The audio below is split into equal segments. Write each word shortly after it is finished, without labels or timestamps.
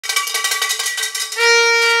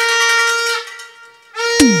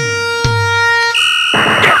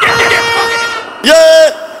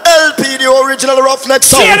original roughneck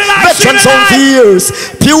sound. Veterans on fears.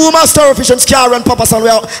 Puma Star Efficient Scar and Papa San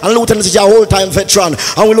and Lieutenant is your whole time veteran.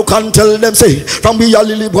 And we look and tell them say, from we a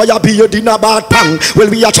lily boy a be a dinner bad pan. Well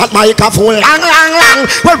we a chat microphone lang.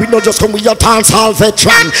 Well we not just come we a dance hall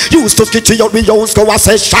veteran. Used to skitchy out we used go a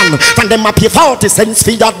session. From them a pay 40 cents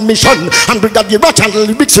for admission. And Brigadier Roch and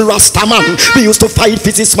lyrics Rasta man. We used to fight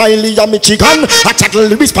Fizzy Smiley and Michigan. A chat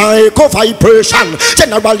lyrics by echo vibration.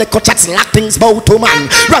 General the cut chats like things bout to man.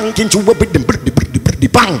 Ranking to a bit the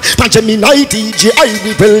bang. Panjami Niah DJ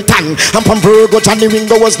Ivy Belton. And from Virgo Johnny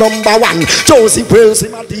Ringo was number one. Josie Wills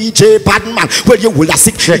him a DJ Badman. Well you will a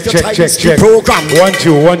sick check program. 1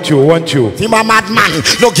 2 him a madman.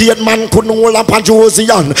 No gate man couldn't hold up a Josie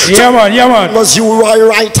on. Yeah man Was you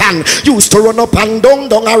right hand. Used to run up and down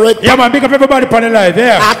a red. Yeah man, big up everybody on the live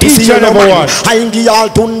there. Each and every one. I ain't give all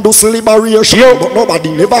Tundus liberation. But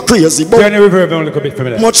nobody never crazy. Turn the reverb on a little bit for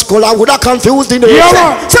me. Much color would have confused in the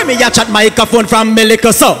Say me a chat microphone from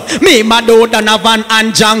Melico so. Me Mado Donovan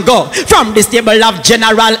and Django. From the stable of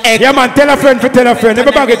General X. Yeah man, tell a friend.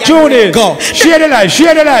 Everybody tune in. Go. Share the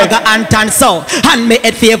live. Anton so. And me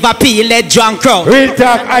at favor P-Led drunk crowd. Real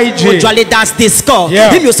talk IG. Usually dance disco.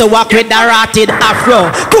 Yeah. Him used to walk with the ratted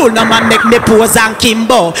afro. Cool no man make me pose and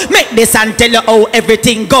Kimbo. Make this and tell you how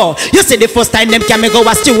everything go. You see the first time them can me go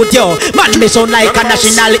a studio. Man me sound like a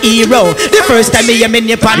national hero. The first time me hear me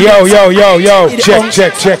nip and yo.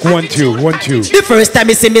 Check 1 2 The first time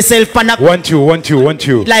me see myself on a 1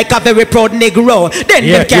 2 like a very proud negro. Then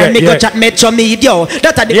them carry me go chat Metro Media.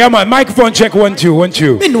 That are the yeah man, microphone check 1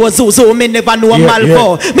 2 Me know Zuzu, me never know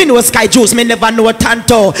Malvo. Me know Sky Juice, me never know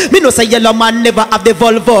Tanto. Me know say Yellow Man never have the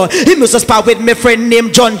Volvo. He used to spar with me friend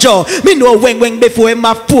named John Joe. Me know Weng before him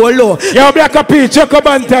have Polo. Yo Black P, check up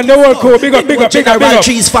Bantan, the world cool. Big up. General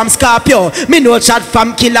Trees from Scorpio. Me know chat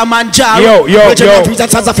from Kilimanjaro. Yo. General Trees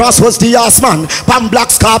and Sansa Frost was the ass man. Pam Black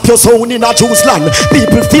Scorpio sound in a Jews land.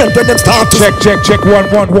 People faint when them start to check 1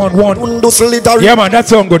 yeah man, that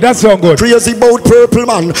sound good. Crazy about purple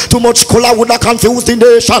man. Too much color would have confused the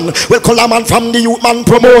nation. Well color man from the youth man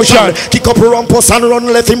promotion. Kick up a rumpus and run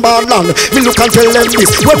left in badland. Me look and tell them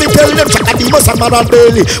this. When me tell them Jack and must and Mad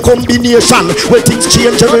Bailey combination. Well things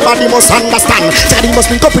change, everybody must understand. Daddy must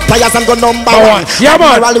link up with players and go number one. Yeah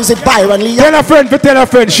man. I'll use it Byron Lee. Tell a friend.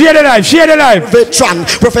 Share the live. Veteran,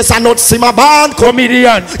 Professor Nuts in my band.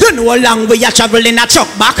 Comedian. You know how long we are traveling a truck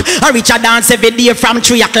back. I reach a dance every day from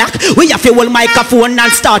 3 o'clock. We have to hold microphone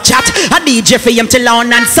and start chat. A DJ for him till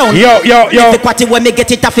on and sound. Yo. The quality when me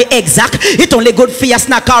get it off exact. It only good for a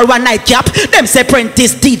snack or a nightcap. Them say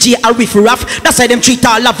apprentice DJ a riff raff. That's why them treat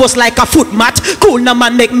all of us like a foot mat. Cool no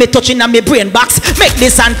man make me touching on me brain box. Make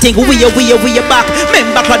this and thing we back.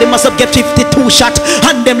 Remember how they must have get 52 shot.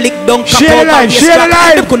 And them lick down share the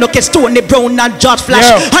live. Them gonna get Stony Brown and George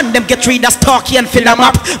Flash. And them get read as Starkey and fill them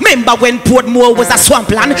up. Remember when Portmore was a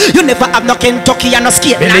swampland. You never have no Kentucky and no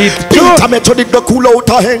skate land. Peter Metro did the cool out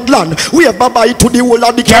of England. We have bye to the whole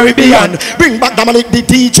of the Caribbean. Bring back Dominic the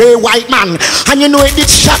DJ White Man. And you know it did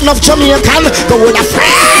shot of Jamaican. The whole of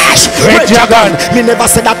fresh Red Dragon. Me never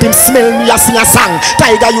said that him smell me a sing a song.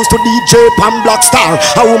 Tiger used to DJ Pam Black Star.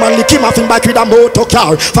 A woman lick him off him back with a motor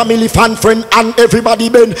car. Family, fan, friend and everybody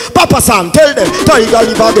been. Papa San, tell them Tiger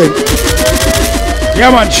live again. Yeah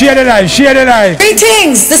man, share the live.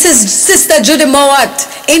 Greetings, this is Sister Judy Mowat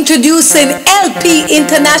introducing LP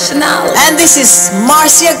International. And this is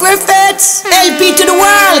Marcia Griffiths, LP to the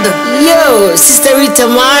world. Yo, Sister Rita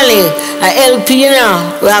Marley, LP, you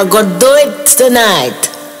know, we are gonna do it tonight.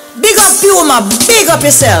 Big up Puma, big up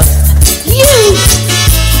yourself. You.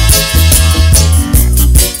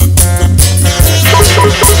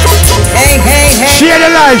 Hey. Share the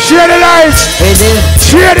live. Share the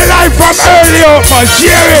live from earlier, man.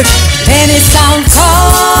 Share it. Any sound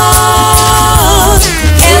called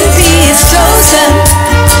LP is chosen.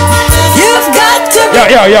 You've got to.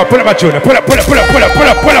 Yo. Pull up my tune. Pull up.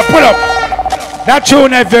 That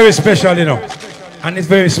tune is very special, you know. And it's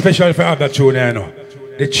very special for that tune, you know.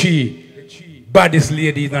 The baddest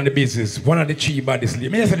ladies in the business. One of the baddest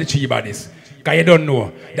ladies. Me say the baddest. Because you don't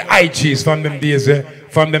know. The IGs from them days,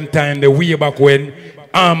 from them time, the way back when,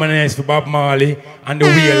 harmonized for Bob Marley and the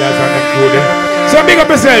Wheelers and them good. So big up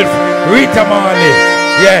yourself, Rita Marley,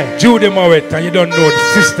 Judy Mowat, and you don't know,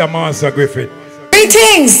 the Sister Marcia Griffith.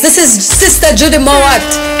 Greetings, this is Sister Judy Mowat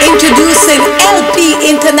introducing LP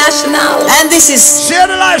International. And this is Share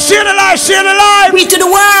the live. We to the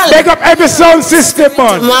world. Big up every sound system,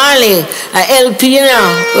 man. Marley, LP, you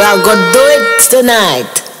know, we are gonna do it tonight.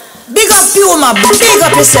 Big up Puma, big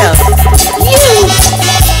up yourself. You.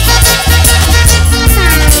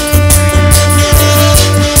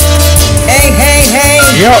 Hey.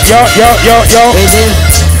 Yo.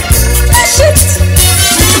 She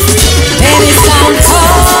Many sound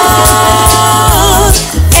called,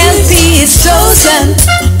 LP is chosen.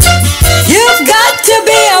 You've got to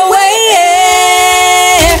be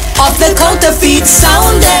aware of the counterfeit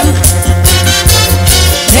sound them.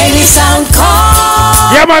 Many sound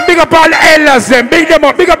called. Yeah man, big up all the elders them. Big them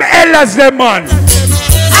up, big up the elders them man.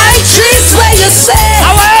 I treat where you say.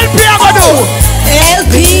 Our LP I go do.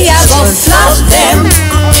 LP I go flush them.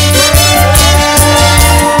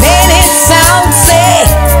 Many sound say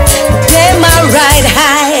them are right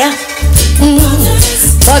high.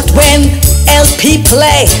 But when LP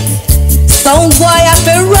play, sound boy have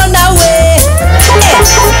to run away.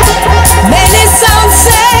 Many sound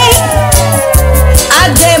say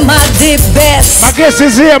them are the best. My guess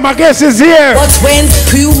is here, my guess is here. But when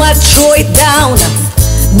Puma throw it down,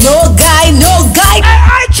 no guy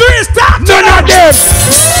I choose that. None of them.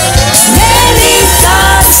 Many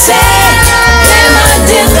sound say them are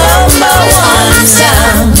the number one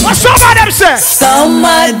sound. What some of them say? Some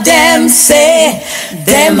of them say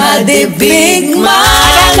them are the big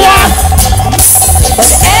man.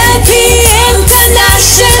 But LP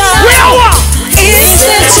International is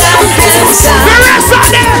the champion sound. The rest of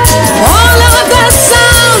them. All of the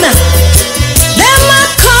sound, them a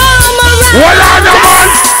come around. Well on the man.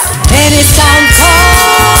 Any sound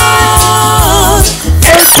called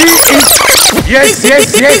LP is. Yes.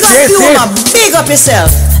 Big up yourself.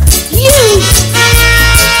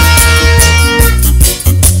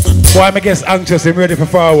 Boy, I guess anxious, I'm ready for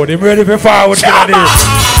forward. I'm ready for forward. Well on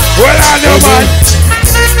the man.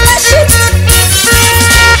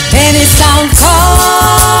 Any sound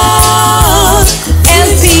called,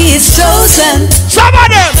 LP is chosen. Some of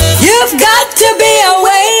them. You've got to be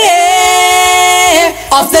aware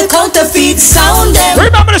of the counterfeit sound.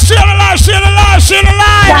 Remember to share the live.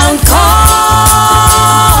 Sound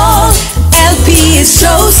called, LP is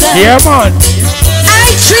chosen. Yeah, man.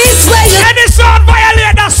 I treat where you. Any sound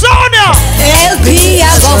violate that sound, yeah. LP,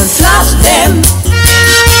 I go flush them.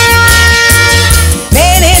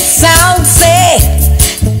 Many sound say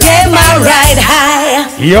them are right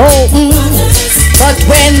high. Yo. But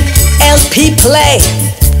when LP play,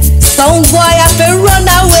 sound boy have to run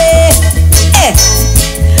away.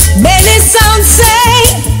 Many sound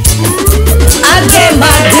say them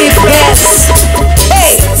are the best.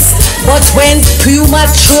 Hey, but when Puma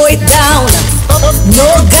throw it down, no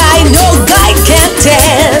guy can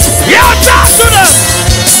test. Yo, talk to them.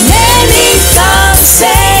 Many sound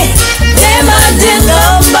say them are the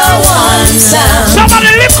number one sound. Some of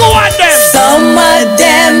the little one them. Some of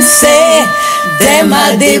them say them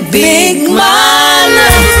are the big man.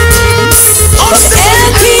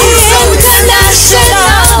 LP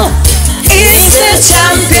International is the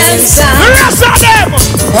champion sound. The rest of them.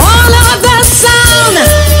 All of the sound,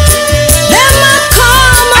 them a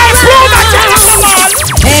come around.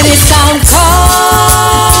 Any sound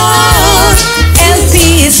called, LP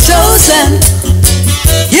is chosen.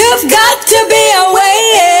 You've got to be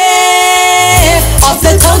aware of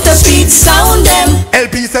the counterfeit sound.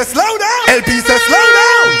 LP says slow down. LP says slow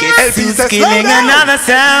down. LP says slow down. Another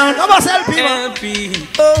sound. Come on, LP.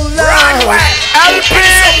 Oh Right Lord. way. LP.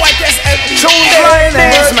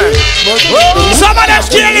 Some of them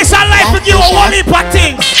kill this and life with you a whole heap of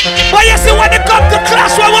things. But you see when they come to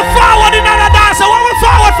clash, when we forward in another dance, when we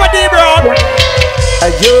forward for D bro.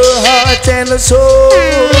 Your heart and the soul,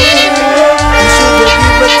 you should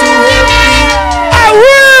give it to LP. I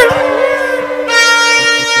will.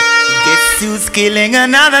 Gets you skilling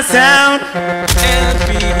another sound.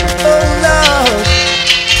 Oh Lord.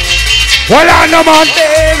 Well on the man.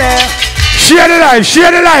 Share the life.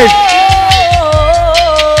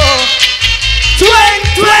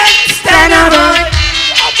 Stand up.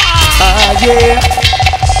 Yeah.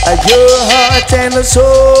 Your heart and the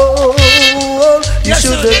soul, you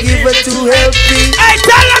should have given it to LP. Hey,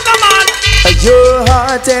 tell them come on. Your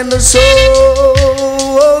heart and the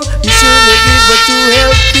soul, you should have given it to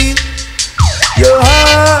LP. Your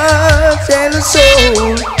heart and the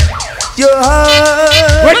soul, your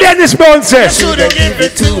heart. What Dennis Bone says? You should have given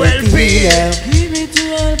it to LP. Give it to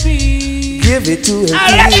LP. Give it to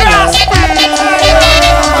LP.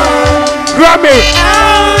 Grammy.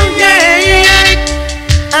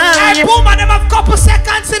 Hey, boom, and them have couple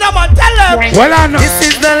seconds in them and tell them. Well on. This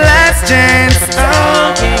is the last chance.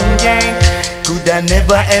 Oh, gang. Could I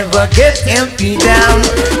never ever get LP down?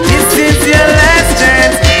 This is your last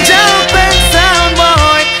chance. Jump and sound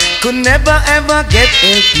boy. Could never ever get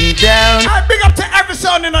LP down. I big up to every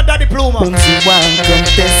sound in a Daddy Pluma. Don't you want to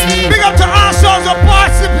contest me? Big up to all sounds of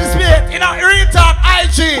participate in a real talk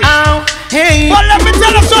IG. Oh, hey. But let me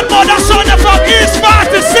tell you something about that sound from East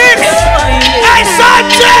 46. Hey,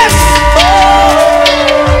 Sanchez!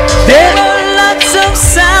 There.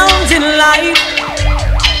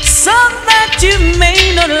 you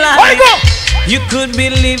may not like. You could be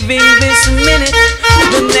living this minute,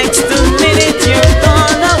 the next minute you're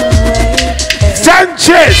gone away.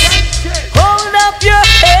 Sanchez! Hold up your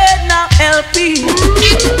head now, LP.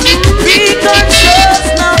 Be conscious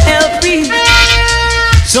now, LP.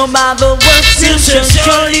 So by the works you shall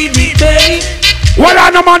surely be paid. What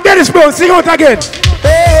on the man, Dennis Brown, sing out again.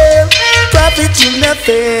 Well, profit you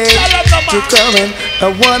nothing to come and I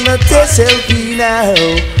wanna test LP now.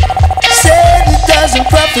 Said it doesn't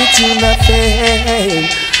profit you nothing.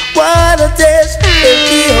 Wanna test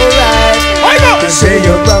LP alright. Say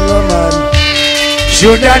you're wrong, man.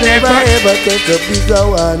 Should I never ever take a bigger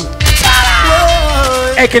one.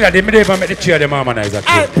 Hey, killer, they never make the chair them harmonize.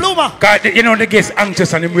 Hey, Pluma. Cause you know the guest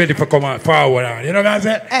anxious and him ready for come forward. You know what I'm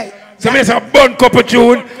saying? Hey. So when say a bun couple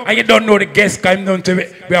tune and you don't know the guest come down to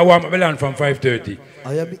we are warm up the land from 5:30.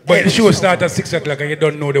 But the show start at 6 o'clock and you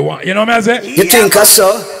don't know the one. You know what I'm saying? You think so?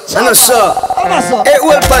 I know so. Hey,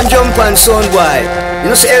 well pan jump and sound boy. You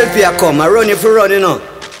know say LP a come, I run you for run, you know.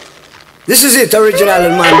 This is it, original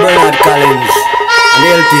man Bernard Collins. And the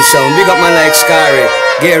LP sound. Big up man like Scary,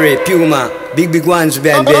 Gary, Puma, big ones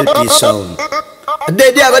behind the LP sound.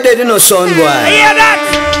 They have a you know sound boy. Hear that?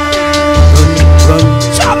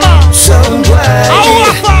 Sound boy.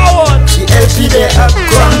 Our forward. The LP they have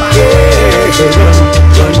come.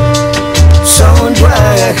 Sound boy.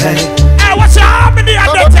 Hey, what's happening at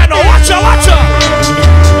the tenor? Watch out.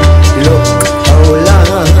 Look how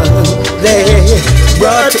long they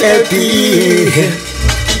brought LP,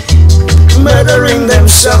 murdering them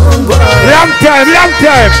sound boy. Long time.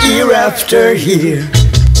 Year after year,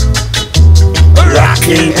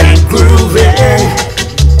 rocking and grooving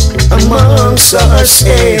amongst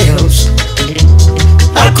ourselves.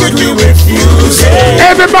 How could we refuse it?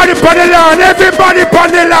 Everybody on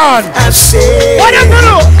the lawn, I say, What you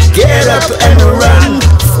do? get up and run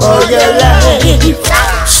for your life.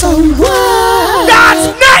 Someone. That's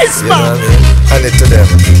nice, man. Hand it to them.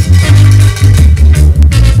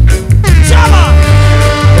 Chama.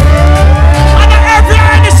 And every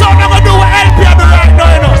any song I'm gonna do with LP right now,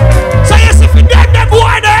 you know. So you see if you dead, them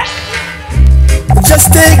boy there. Just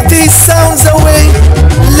take these sounds away.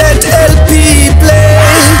 Let LP play.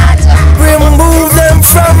 Remove them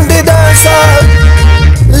from the dance hall.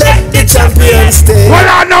 Let the champion stay. What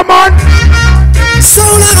on the man? So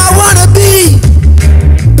long I wanna be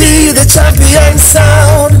the champion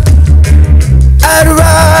sound. I'd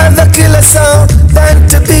rather kill a sound than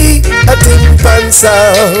to be a timpan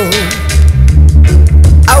sound.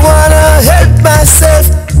 I wanna help myself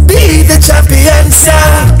be the champion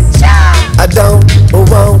sound. I don't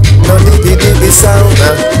want no dibby sound.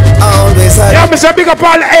 Always I Yeah, Mr. Big up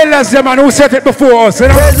all the elders, the man who said it before us, you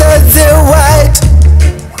know? whether they're white,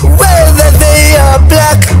 whether they are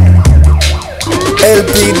black.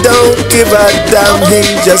 LP don't give a damn, he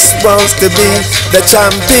just wants to be the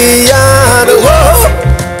champion. Whoa,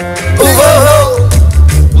 whoa,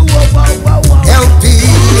 LP,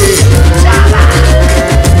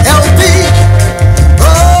 LP.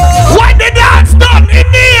 Oh, What the dance done in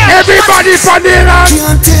here? Everybody on the land.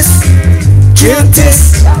 can't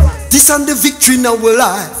this. This and the victory now we're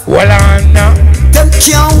alive. Well on now. Them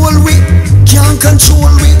can't hold we, can't control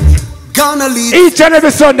we. Gonna lead Each and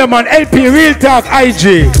every Sunday, man, LP, Real Talk,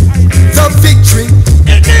 IG. the victory.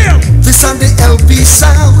 This and the LP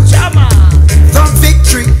sound. The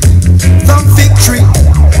victory,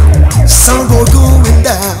 sound go going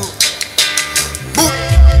down. Boom.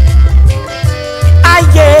 Ah,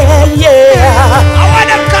 yeah. I want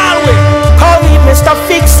them call we. Call me Mr.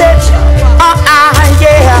 Fix-It.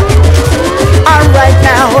 Yeah. All right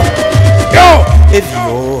now. Yo! If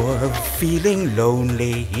you're feeling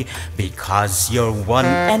lonely because you're one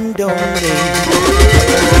and only,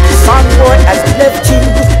 someone has left you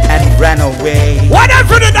and ran away. What else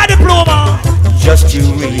for the diploma? Just you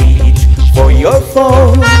reach for your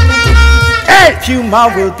phone. Hey! Puma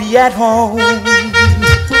will be at home.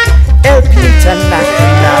 LP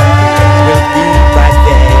International will be right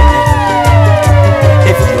there.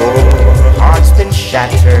 If your heart's been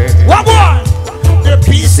shattered, What one? the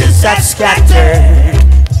pieces are scattered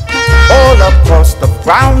all across the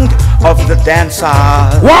ground of the dance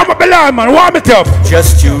hall. Warm up the line, man, warm it up.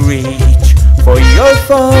 Just you reach for your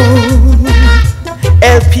phone.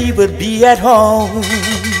 LP will be at home.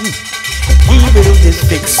 He will just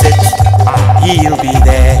fix it. He'll be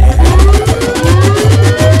there.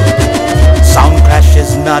 Sound Clash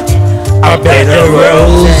is not a better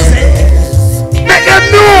world. Make them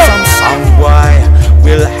know. Some sound boy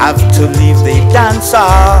will have to leave the dance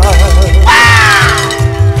hall.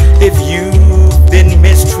 If you've been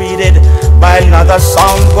mistreated by another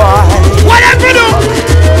sound boy, Whatever do?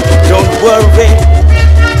 don't worry.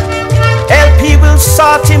 LP will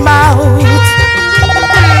sort him out.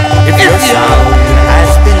 If your sound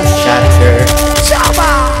has been shattered.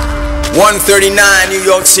 1:39 New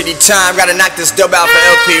York City time. Gotta knock this dub out for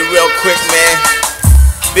LP real quick, man.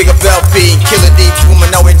 Big up LP, Killer D, Puma,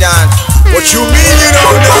 know it done. What you mean you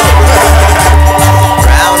don't know?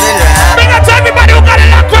 Round and round. Big up to everybody who got it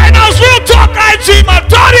locked right now. It's Real Talk IG, man.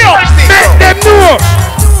 Antonio. Make them know.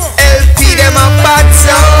 LP, them a bad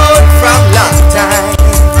sound from long time.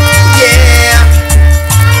 Yeah.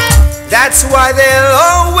 That's why they'll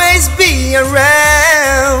always be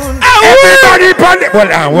around. Everybody pon it.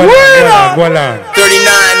 Hold on.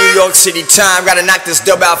 39 New York City time. Gotta knock this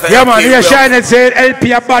dub out for Yeah, LP. man. You're shining saying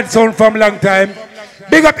LP a bad sound from long time.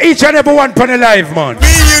 Big up each and every one pon the live, man. Me,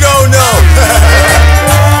 you don't know.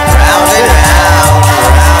 Round and round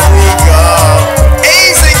we go.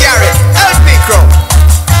 Easy, Garrett. LP Crow.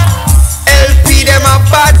 LP, them a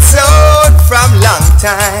bad sound from long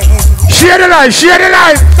time. Share the life.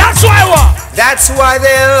 That's why what? That's why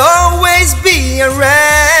they'll always be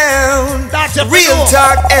around. That's a Real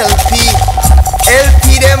Talk LP.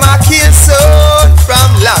 LP, them a kill sound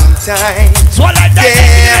from long time.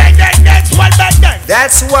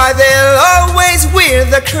 That's why they'll always wear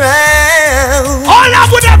the crown.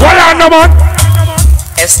 Hold on, no man.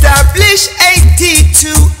 Established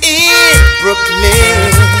 82 in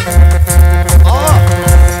Brooklyn.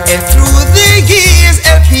 And through the years,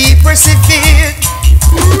 LP persevered.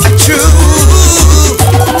 True.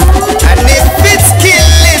 And if it's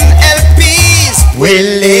killing LPs,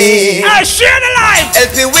 we'll live. I share the life.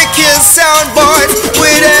 LP we kill sound boys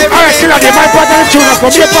with everything. Alright, kill it. My partner tune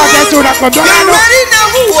come. Your partner tune come. You already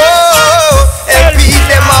know who. LP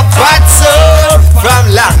them a bad soul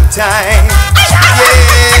from long time.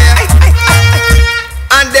 Yeah.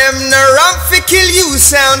 And them no run fi kill you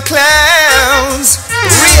sound clowns.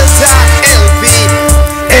 Real Talk LP.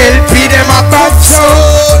 LP them a bad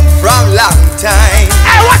soul from long time.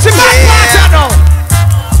 Hey, what's the bad part now?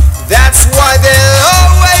 That's why they'll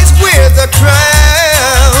always wear the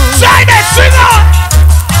crown. Try that singer.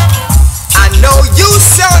 I know you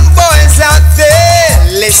sound boys out there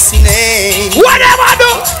listening. Whatever I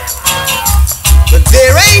do. But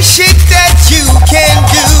there ain't shit that you can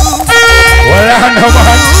do. Well, I know,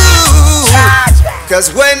 man. Cause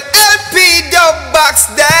when LP dub box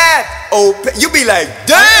that open, you be like,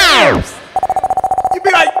 damn. You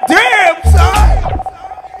be like, damn, son.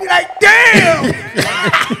 You be like, damn.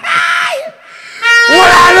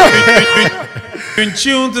 Well, I know. In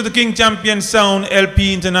tune to the King Champion Sound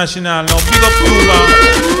LP International. Now big up Cuba,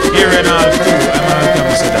 here and all crew. I'm all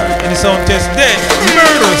come to that. And the sound test dead,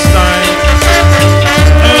 murder style.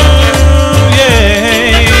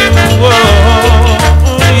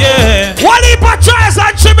 One heap of trials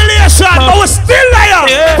and tribulation, but we're still there.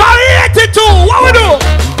 For 82, what we do?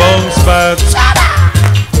 Bounce back.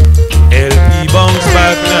 LP bounce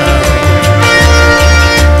back now.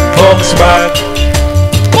 Bounce back.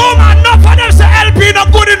 Boom, enough of them say LP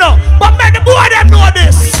not good enough. But make the boy them know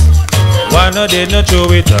this. Why not they not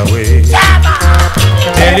throw it away?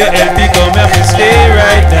 Tell your LP come here and stay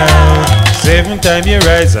right now. 7 times you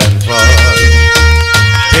rise and fall.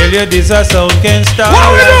 Tell you this a sound can start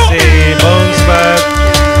and say bounce back.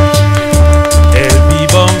 LP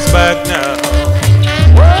bounce back now.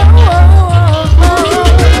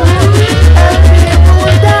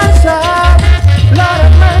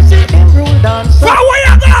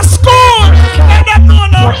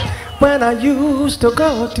 When I used to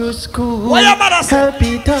go to school,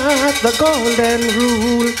 LP taught the golden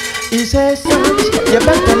rule. He says, son, you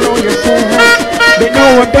better know yourself. They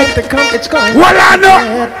know what better come, it's going. Well, I know.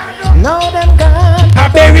 Now them gone a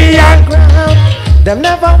burial ground. Them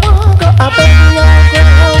never walk a burial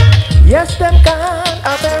ground. Yes, them gone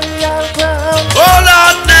a burial ground. Hold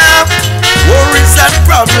on now. Worries and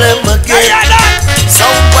problem again.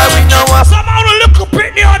 Somewhere we know what. Somehow to look up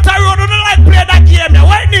at the outer road. Don't like play that game. Now,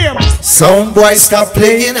 what name? Some boys stop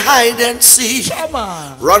playing hide and seek.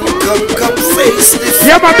 Run, come, face this.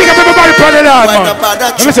 Yeah, man, big up everybody for the Lord, man.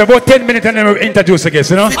 Let me say about 10 minutes and then we'll introduce again,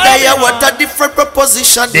 you know? What a different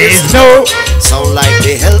proposition. There's no sound like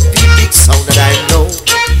the LP big sound that I know.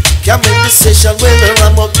 Can't make decision when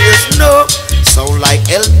I'm up, there's no sound like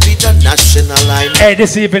LP the national line. Hey,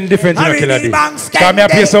 this is even different, you know, Killer D. Because me I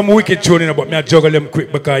play some wicked tune, you know, but me I juggle them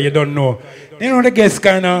quick because you don't know. You know the guest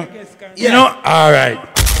kind of, you know? Alright.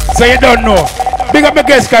 So you don't know. Big up my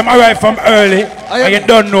guest come arrive from early. And you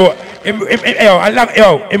don't know.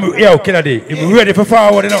 Yo, Killer D. I'm ready for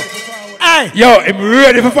forward, you know. Hey. Yo, I'm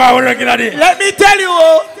ready for forward, Killer D. Let me tell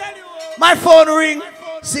you, my phone ring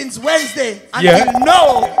since Wednesday. And you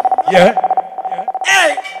know. Yeah.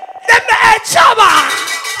 Hey, them the Hey, Chaba!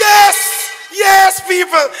 Yes! Yes,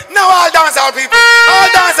 people! Now all dancehall people, all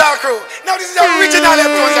dancehall crew. Now this is the original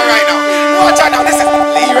Leptones right now. Watch out now, this is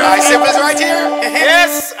Leroy Symbols right here.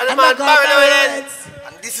 Yes, and the man Babylon.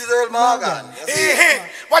 And this is Earl Morgan.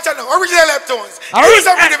 Watch out now, original Leptones. Give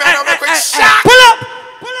some rhythm and make quick shot. Pull up!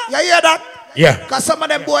 You hear that? Yeah. Because some of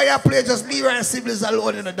them boy here play just Leroy and Symbols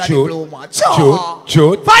alone in the Daddy Shoot. Blue man.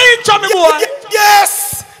 Shoot. Fine, chummy boy!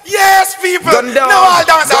 Yes! Yes, people! Now all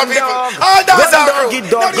dancehall people, all dancehall crew.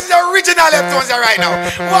 Now this is the original Leptones right now.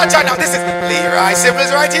 Watch out now, this is Leroy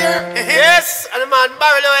Symbols right here. Yes, and the man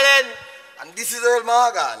Babylon. And this is Earl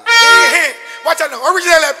Morgan. Watch out now,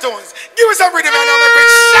 original Leptones. Give us some rhythm and now make quick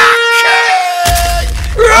shot.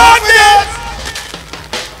 Run it!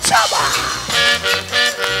 Chaba!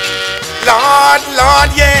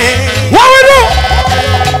 Lord, yeah. What we do?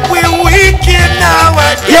 We're wicked now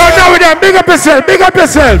again. Yo, now we done. Big up yourself.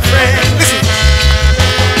 Listen.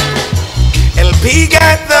 LP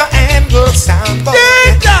got the handle sound boy.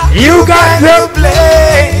 You got the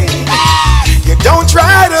blade. You don't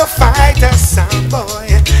try to fight a sound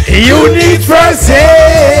boy. You need first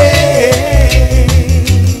aid.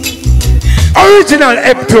 Original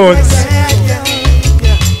Leptones.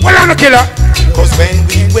 Well, I'm a killer. Cause when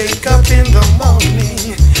we wake up in the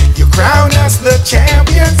morning, you crown us the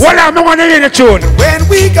champions. Well, I'm the one in the tune. When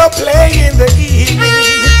we go play in the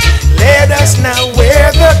evening, let us now wear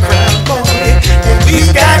the crown, boy. And we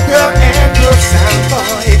got the handle sound,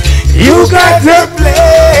 boy. You got the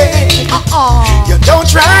play. You don't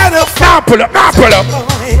try to now pull up.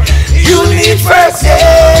 Boy. You need first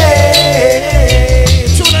aid.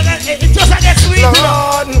 It just like that sweet.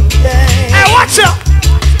 Hey, watch out.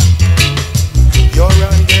 You're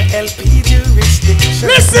under LP jurisdiction.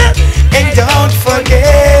 Listen. And don't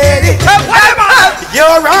forget it.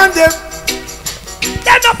 You're under.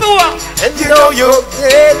 And you know you're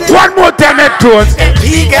dead. One more time, Leptones.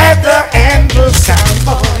 LP got the handle sound,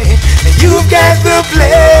 boy. And you've got the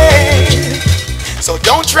blade. So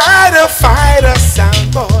don't try to fight a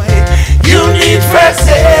sound, boy. You need first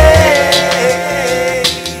aid.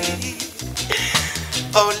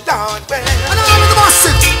 Oh Lord, man. And all of the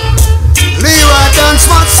massive Leroy dance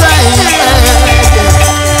my same.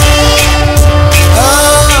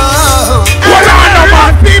 Well, I know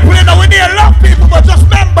man, people, you know, we need a lot of people, but just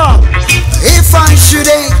remember, if I should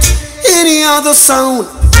hate any other sound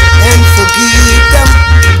and forgive them,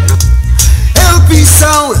 LP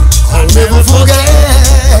sound I'll never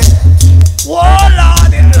forget. oh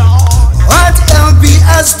Lord and Lord, what LP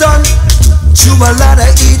has done to a lot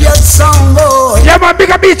of idiot sound boy. Yeah, man,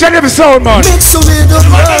 big up each and every sound, man. Mix them in the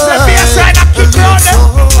blood.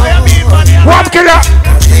 One killer.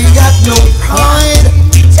 They got no pride.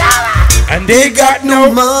 And they got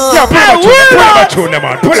no mind. Yeah, pull up a tune,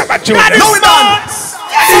 man. Pull up a tune. No man.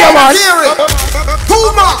 Yeah, man.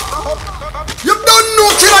 Puma. You don't know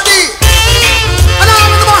Killer D. And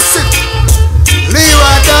I'm in the massive.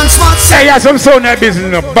 Leroy dance man. Hey, yeah, some sound that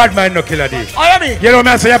business, no. Bad man, no Killer D. You know,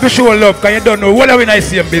 man, so you have to show love, because you don't know what when I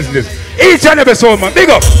see in business. Each and every sound, man. Big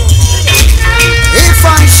up. If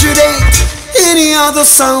I should hate any other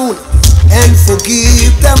sound and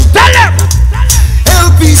forgive them, tell them.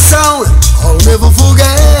 LP sound I'll never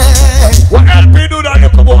forget. What LP do that,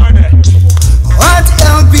 look boy? What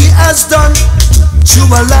LP has done to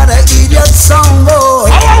a lot of idiot sound boy.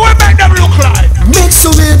 How we make them look like? Mix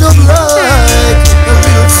them in the blood.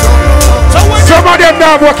 Some of them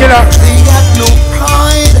now walking up. They got no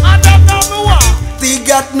pride. And them know me what? They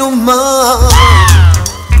got no mind.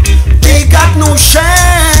 They got no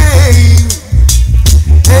shame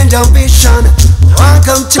and ambition.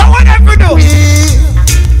 Welcome to whatever do.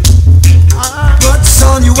 But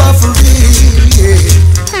son, you are for real.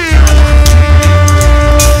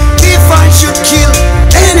 If I should kill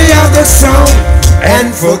any other sound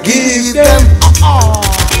and forgive them,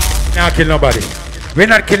 Not kill nobody. We're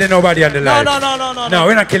not killing nobody on the live. No,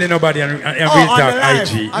 we're not killing nobody on Real Talk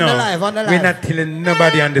IG. On the live. We're not killing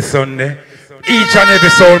nobody on the Sunday. Each and every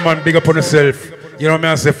soul man big up on yourself. You know what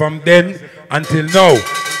I say? From then until now.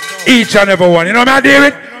 Each and every one. You know what I deal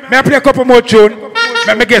with? May I play a couple more tunes?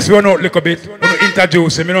 May I guess we know a little bit. We know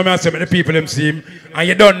introduce him. You know what I say? The people them see him. And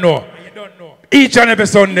you don't know. Each and every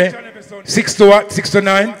Sunday, 6 to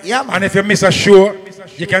 9. Yeah, man. And if you miss a show,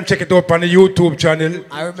 you can check it up on the YouTube channel.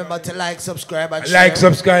 I remember to like, subscribe, and share. Like,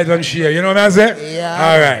 subscribe, and share. You know what I say? Yeah.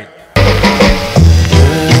 All right.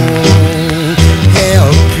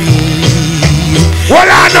 Hold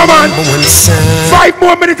on, no man. 5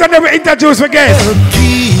 more minutes and then we introduce again.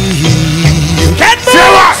 Say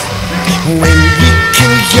what? when we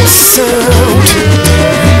kill your sound, we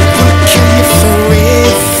will kill you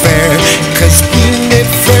forever. 'Cause we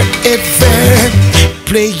never ever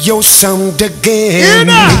play your sound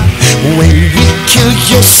again. When we kill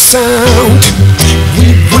your sound,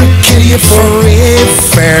 we will kill you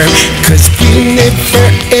forever. Cause we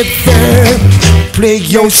never ever play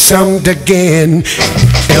your sound again.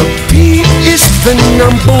 LP is the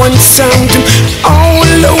 #1 sound all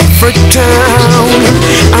over town.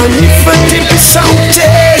 And if I take a sound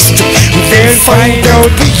test, they'll find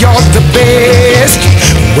out we are the best.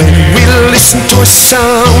 When we listen to a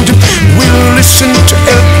sound, we'll listen to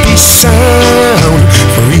LP sound.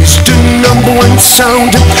 For he's the #1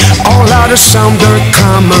 sound. All other sound will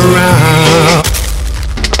come around.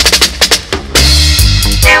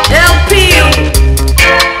 LP,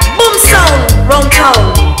 boom sound, round town.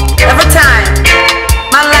 Every time,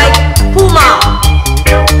 man like Puma,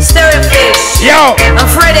 Stereo Fish, yo, and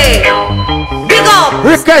Freddy. Big up.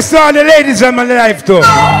 Request all the ladies on my life too.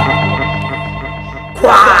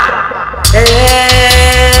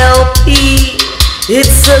 LP,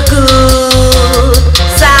 it's a good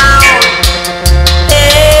sound.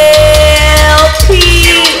 LP,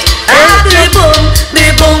 the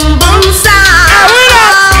boom boom sound.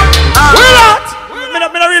 Me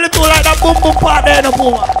not really too like that boom boom part there, no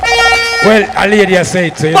boom. Well, a lady has said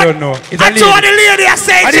it, so you don't know. It's a lady. That's what the lady has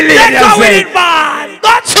said. The lady has said it, man.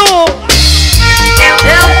 That's true.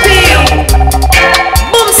 LP,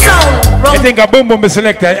 boom sound. I think a boom boom is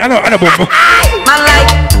selected. I know boom boom. Man like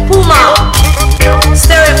Puma,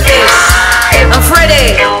 Stereo Fish, and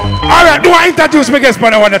Freddy. Alright, do I introduce my guest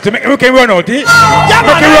partner one to make we can run out, eh? Yeah,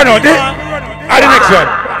 we can run out, eh? And the next one.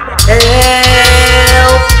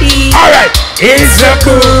 LP. Alright, it's a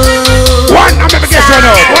good one. I'm gonna guess one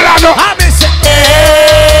out. Hold on, no.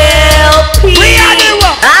 LP. We are the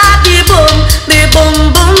one. The boom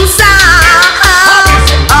boom sound.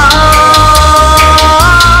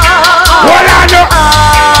 Hold on, no.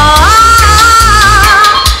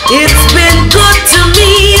 It's been good to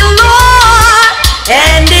me, Lord,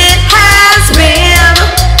 and it has been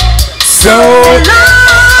so long.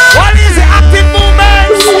 What is the active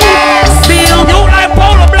movement? Feel you like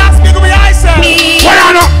Polo Blacks, big up your eyes. Hold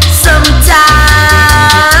on, no. Sometimes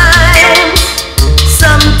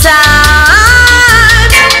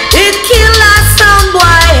it kill us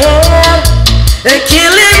somewhere head,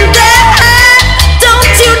 kill him dead.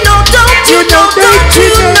 Don't you know? Don't you know? Don't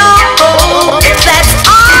you know? That's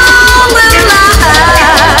all in life.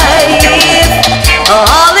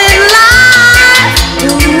 All in life.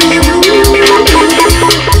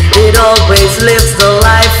 It always lives the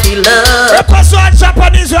life he loves. Request one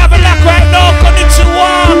Japanese, you have a lock right now.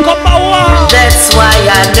 Konnichiwa, konbanwa. That's why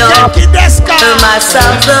I know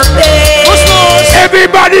myself the best.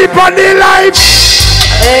 Everybody on the life.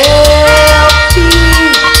 LP,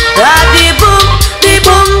 the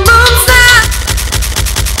boom boom sound.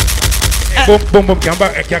 Boom boom can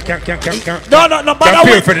No bother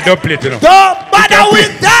with for the dub plate, you know. Don't bother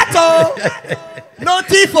with that, oh. No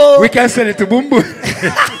tifo. We can sell it to boom boom.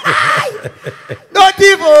 No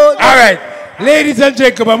tifo. Alright. Ladies and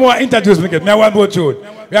gentlemen, I want to introduce me again. I want one more tune.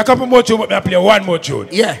 We have a couple more tunes, but I play one more tune.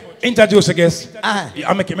 Yeah. Introduce the guest.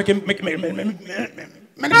 I make many people them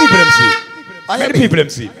see. Many people them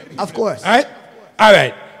see. Of course. Alright?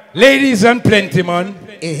 Alright. Ladies and plenty man.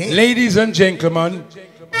 Ladies and gentlemen.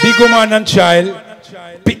 Big man and child.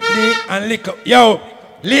 Picnic and liquor. Yo,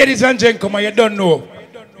 ladies and gentlemen, you don't know.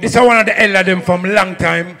 This is one of the elder them from long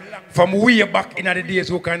time. From way back in the days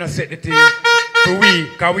who kind of set the thing. To we,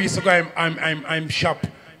 because we used to go, I'm shop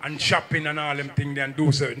and shopping and all them things and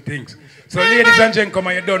do certain things. So ladies and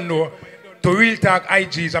gentlemen, you don't know, to Real Talk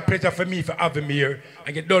IG is a pleasure for me for having me here.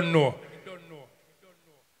 And you don't know,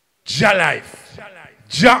 Ja Life.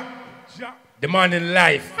 Ja, the man in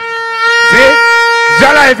life. See?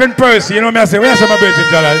 Ja Life in person. You know what I say? Where's my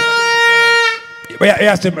budget, Ja Life?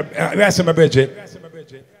 Where's my budget?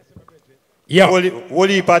 Yeah.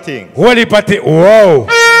 Holy Patting. Holy Patting. Whoa.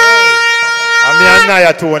 I'm and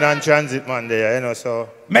Niah tone and transit man there, you know, so.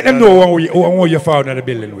 Make them know who you forward in the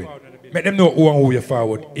building with. Make them know who you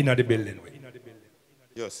forward in the building with.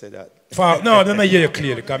 Just say that. No, they don't hear you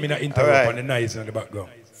clearly because I'm not interrupt on the noise in the background.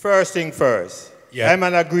 First thing first. Yeah. I'm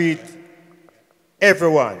gonna greet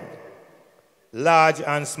everyone, large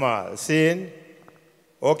and small. Seeing?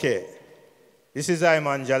 Okay. This is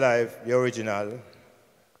Iman Jalive, the original,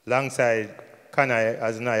 alongside Kanai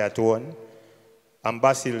as Niah tone. And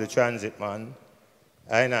Basil the transit man,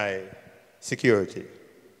 and I security.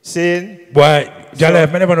 Seeing? Boy,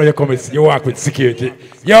 Jalive, I never know you come you work with security.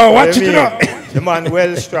 Yo, watch it up. The man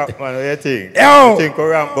well strapped, man, what do you think? Yo! You think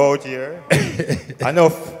around about here?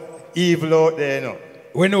 Enough evil out there, you know.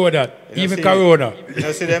 We know that. Even Corona. You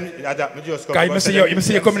know, see them, me just come. You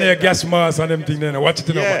see you coming here, gas mask and them things then. Watch it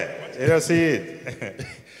in the Yeah, you don't see it.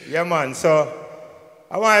 Yeah, man. So,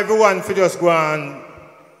 I want everyone to just go and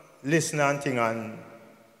listen and think and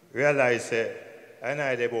realize I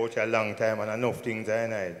know they about a long time and enough things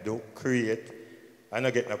I do create. I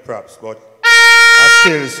don't get no props, but I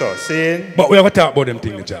still so. Seeing? But we are going to talk about them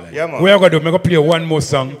things, Charlie. Yeah, man. We are going to do, we're going to play one more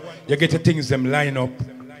song. You get your things, them line up.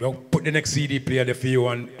 We'll put the next CD player there for you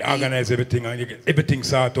and organize everything and you get everything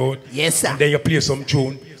sorted out. Yes, sir. And then you play some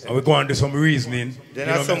tune and we go and do some reasoning. Then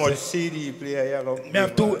not so much CD player. We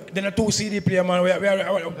have two CD player, man.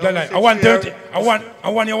 I want 30. I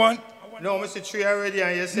want you want? No, Mr. 3 already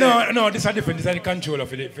and you say. No, this is different. This is the controller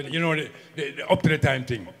for the you know, the up to the time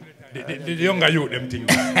thing. The younger youth, them thing.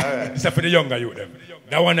 This is for the younger youth, them.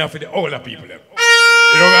 That one is for the older people, them.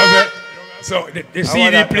 You know what I'm saying? So the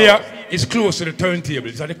CD player is close to the turntable.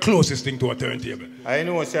 It's the closest thing to a turntable. I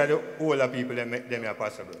know say the older people that make them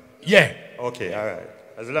possible. Yeah. Okay, all right.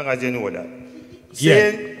 As long as you know that.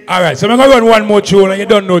 Yeah. All right. So I'm gonna run one more tune, and you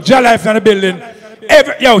don't know. Jah Life in the building.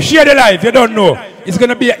 Yo, share the life. You don't know. It's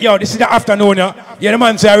gonna be this is the afternoon. Yeah, the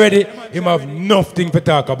man say already. Him have nothing to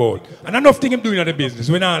talk about, and enough thing him doing in the business.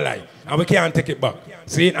 We not lie, and we can't take it back.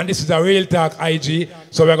 See, and this is a real talk IG.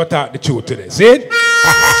 So we're gonna talk the truth today. See.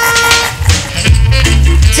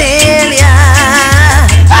 Tell ya.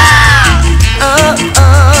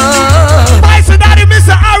 My son daddy,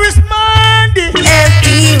 Mr. Harris Mandy.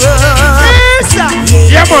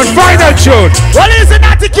 Yeah, man, final tune. What is it,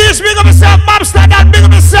 Natty Kish? Big up yourself, Mobster, that big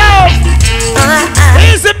up yourself.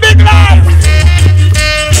 It's a big life.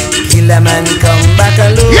 Killer man, come back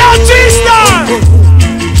alone. Yo, G-Star.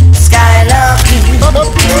 Skylark.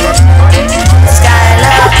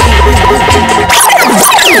 Skylark.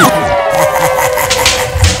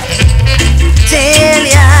 Tell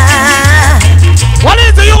ya. What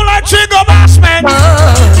is it you like Chingo Bashman?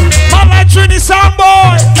 Man like Trini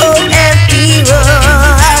Soundboy.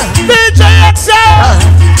 DJ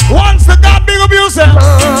XL. Once the God big abuser.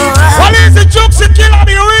 What is it Jukes and Killer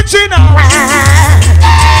the original?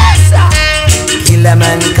 Killer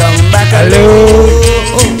man come back alone.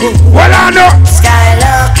 What I know?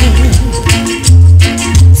 Skylarking.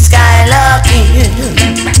 Skylarking.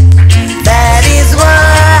 That is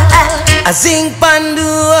why I sing Pandu,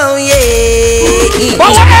 oh yeah.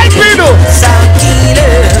 But what else we do? Sound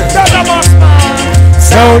killer. That's a boss man.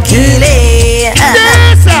 Sound killer.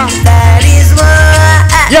 Yes, sir. That is why.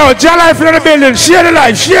 Yo, Jah Life in the building. Share the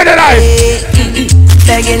life. Share the life.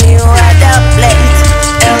 Begging you at the plate.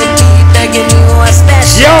 LP begging you a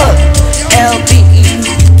special. Yo. LP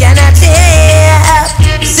cannot help.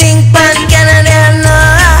 Sing pan cannot help.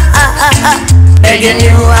 Begging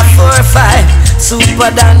you a 4-5.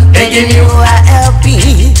 Super Dan begging you a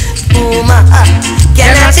LP. Boomer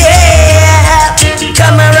cannot help.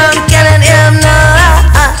 Come around cannot help no.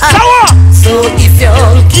 So if you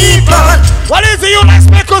keep on. What is it you like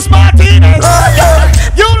Speckles Martinez? Oh Lord.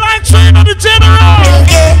 You like Trina the General?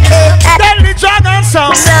 Deadly Dragon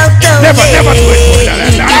Sound. Never do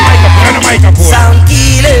it. Sound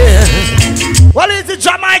killer. What is it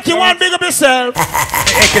Jamaican one big up yourself?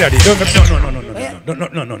 Hey, killer,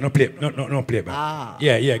 no play, no play back.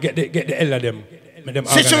 Yeah, get the hell of them.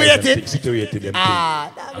 Situated them.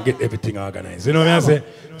 And get everything organized. You know what I say?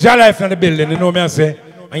 Jah Life in the building. You know what I say?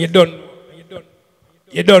 And you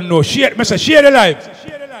don't know. Share the life.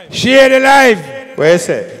 Share the life. Where you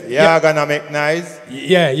say? You're gonna make nice?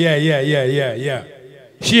 Yeah.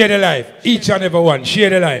 Share the life. Each and every one. Share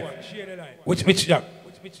the life. Which job?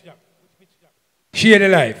 Share the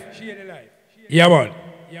life. Yeah, man.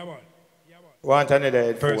 Want another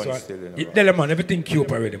headphone First one. still, you know. Tell them, man, everything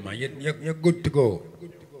cute already, man. You're good to go.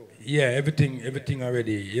 Yeah, everything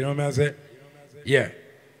already. You know what I'm saying? Yeah.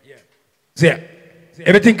 See,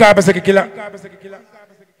 everything carpet killer.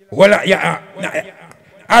 Well, yeah.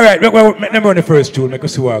 All right, let me run the first tune. Make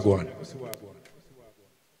us see what I go on.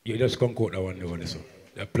 You just concord that one.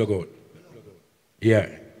 That plug out. Yeah.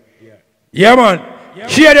 Yeah, man.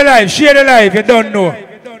 Share the life. You don't know.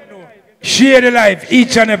 Share the life.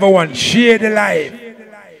 Each and every one. Share the life.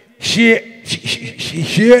 Share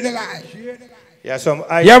the life.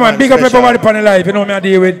 Yeah, man. Big up everybody upon the life. You know what I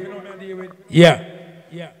deal with? Yeah.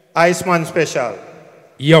 Iceman special.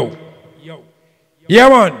 Yo. Yeah,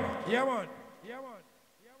 man.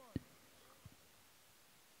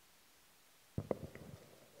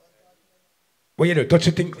 What you do? Touch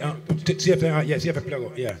the thing. See if I plug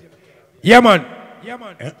out. Yeah. Yeah, man.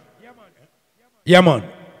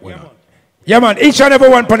 Yeah, man. Each and every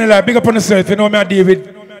one upon the life. Big up on yourself. You know what I deal with?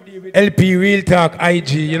 LP, Real Talk,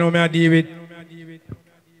 IG. You know what I deal with?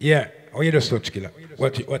 Yeah. What you do, touch killer?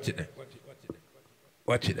 Watch it there.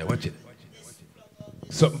 Watch it there.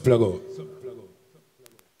 Something plug out.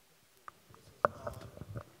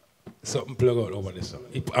 Something plug out over this song.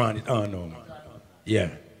 It on now, man. Yeah.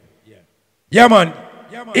 Yeah, man.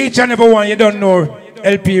 Each and every one, you don't know,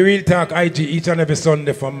 LP Real Talk IG each and every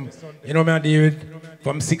Sunday from, you know, man, David,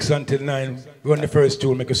 from 6 until 9. We on the first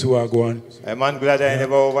tune, make a sewer go on. Hey, man, glad I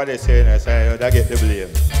never over there saying I say, I get the blame.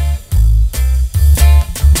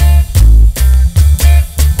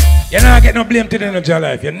 You not get no blame today, no your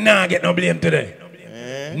life. You not get no blame today.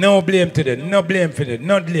 No blame today. No blame for it.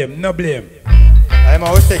 No blame. I'm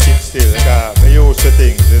always taking still, like I used to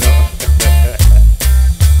things, you know.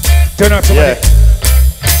 Turn up somebody. Yeah.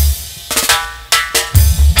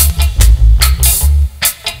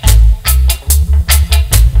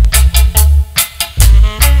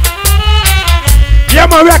 Yeah,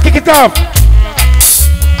 man, we are kick it off.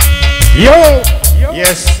 Yo.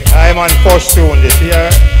 Yes, I'm on first tune this year.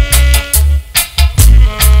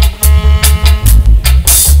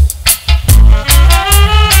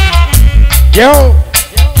 Yo,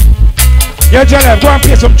 Jaleb, go and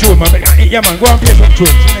play some tune, man. Yeah, man, go and play some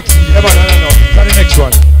tune. Next CD. Yeah, man, no. For the next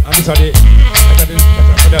one. And this is the,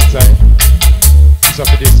 for that side. This is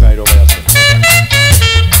for this side over there.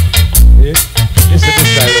 See? This is this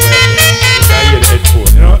side over there. This is here, the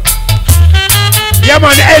headphone, you know? Yeah,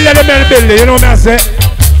 man, the hell of the men building, you know what I say?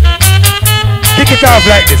 Kick it off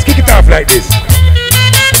like this.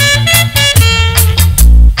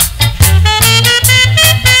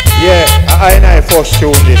 Yeah, I first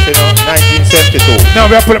tune this, you know, 1972. Now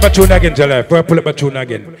we are pull up a tune again, Jalef. We are pull up a tune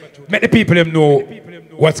again. Make the people them know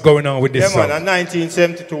what's going on with this song. Yeah, man,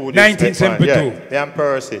 1972. 1972. Yeah, I'm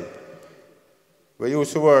Percy. We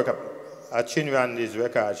used to work at Chinrandy's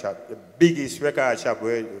record shop, the biggest record shop,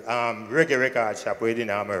 reggae record shop in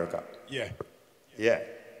America. Yeah.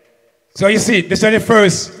 So you see, this is the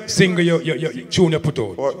first single you tune you put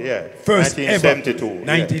out. Yeah. First 1972. Ever.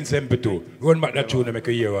 1972. Run back that tune and make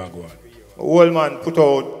a year ago. Old man put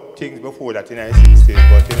out things before that in the 60s,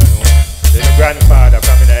 but you know, then the grandfather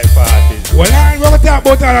from in the 40s. Well, on, we're going to talk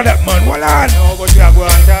about all of that, man. Well, on. No, but we are going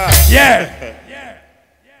to talk. Yeah.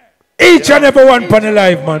 Each and every one on the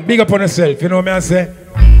life, man. Big up on yourself, you know what I say?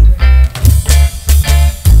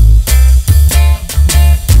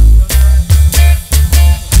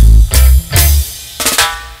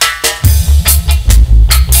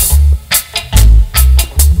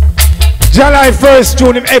 Jalai first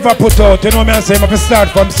tune him ever put out, you know what I say? I have to start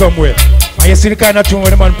from somewhere. And you see the kind of tune where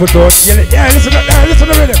the man put out. Yeah, listen to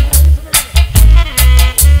the rhythm.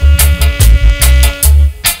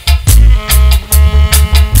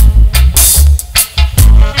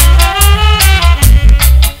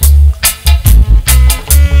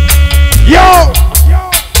 Yo!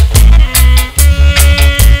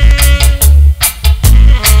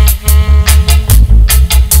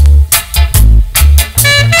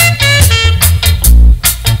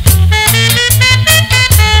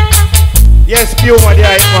 Yes, Puma the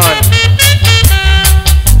hype man.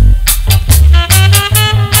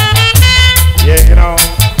 Yeah, you know.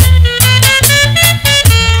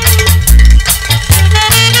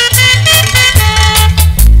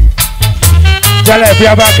 Jalai, we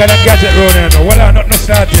have a kind of gadget running now. Well, I'm not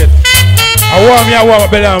started. I warm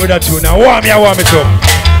up belong with that tune now. Warm it up.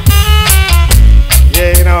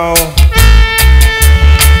 Yeah, you know.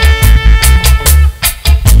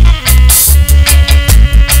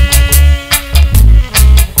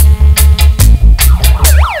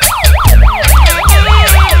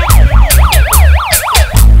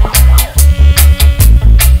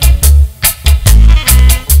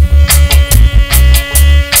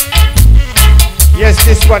 Yes,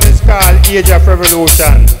 this one is called Age of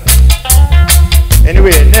Revolution.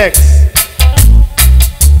 Anyway, next.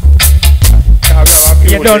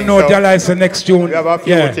 You don't know Jalai's the next tune. We have a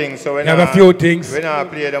few things, so we have a few things. We're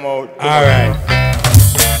not play them out. All right.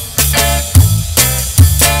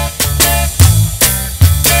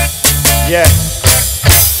 Yeah.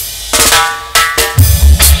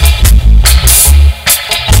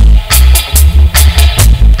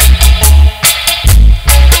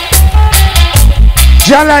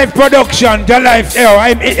 Jalai production, Jalai,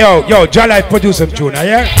 yo, Jalai produce some tune,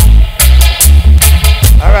 yeah?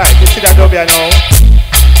 Alright, you see that dub here now?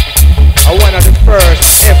 One of the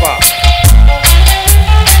first ever.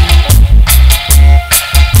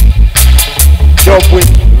 Dub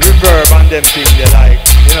with reverb and them things they like.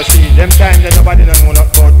 You know, see, them times that nobody don't know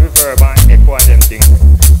about reverb and echo and them things.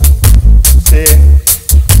 See?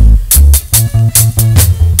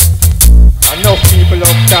 Enough people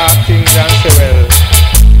love talk things and say, well,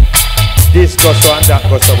 this goes so and that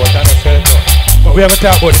goes so, but I don't say no. But we have to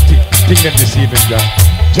talk about the thing them this evening, John.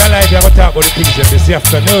 John, we have to talk about the things them this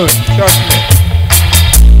afternoon. Trust me.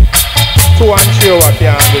 2 and 3 hours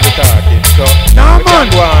can't do the talking. So nah, man.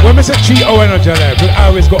 When we say 3 hours, no, John, we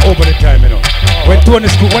always go over the time, you know. When Tony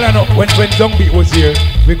school, well, I know, when Zombie was here,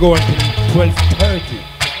 we go until 12:30.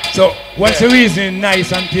 So what's the reason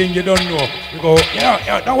nice and thing you don't know? We go,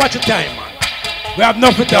 don't watch the time, man. We have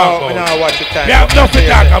nothing to talk about. No, watch the time. We have nothing to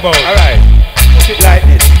talk about. Alright. Put it like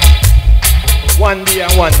this. 1 day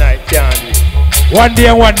and 1 night can't do it. 1 day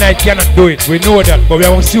and 1 night cannot do it. We know that, but we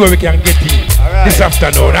have to see where we can get in this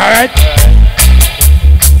afternoon, alright?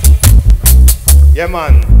 Yeah,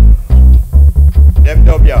 man. Them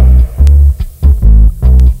dub ya.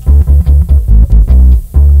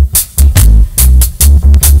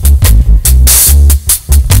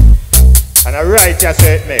 And I write you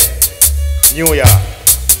say it make. New York,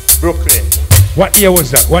 Brooklyn. What year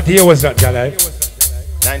was that? What year was that, Jalai?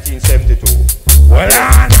 1972. Well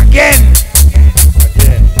on again.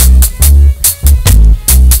 Again.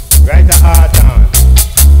 Right at hard town.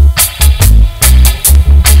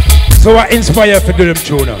 So what inspired you to do them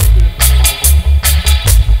tune now?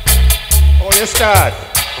 Oh, you start.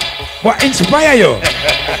 What inspire you?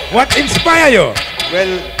 What inspire you?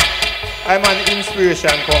 Well, I'm an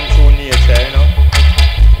inspiration come through nature, you know.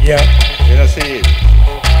 Yeah. You know, see it.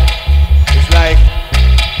 It's like,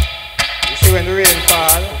 you see when the rain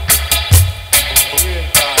fall, that's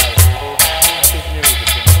music,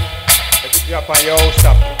 you know. If you drop on your house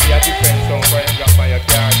top, you have different sound when you drop on your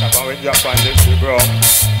car top and when you drop on the ground.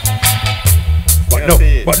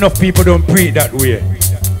 But no people don't preach that way.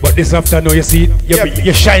 But this afternoon, you see,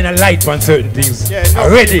 you shine a light on certain things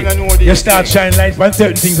already. You start shining light on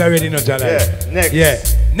certain things already, no, Jalai. Yeah, next. Yeah,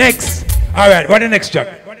 next. All right, what the next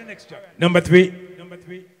track? Number 3.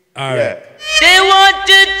 All right. They want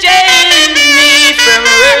to change me from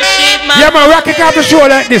worship my Yeah, man, rock it off the show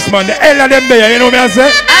like this, man. The hell of them there, you know what I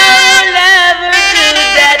say? I'll never do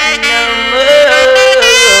that no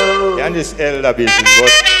more. Yeah, and this elder business,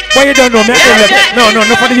 but you don't know me. No,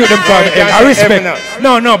 for the youth them call me. I respect.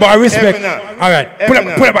 No, but I respect. All right, pull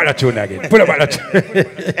up that tune again. Pull up that tune.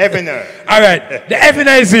 Evener. All right, the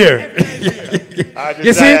Evener is here.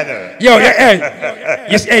 You see? Yo,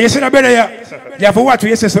 you see that brother? You have to watch. You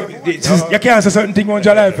can't say certain things on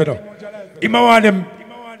your life, you know. You might want them.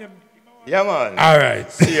 Yeah, man. All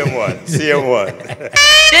right. See him one. They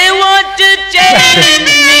want to change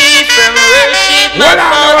me from worship my mother.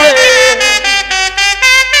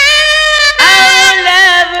 I'll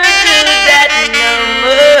never do that no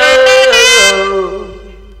more.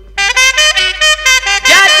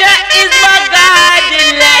 Jaja is my God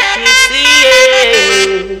and let me see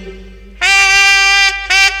it.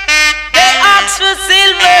 They ask for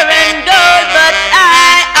silver and gold, but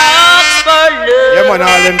I ask for love. Yeah, man,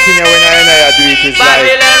 all them things when I do it is like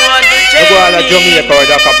you go out of Jamaica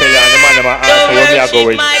with a capella and the man them ask for when I go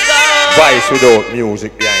with voice without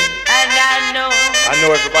music behind. I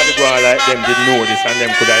know everybody go on like them did know this and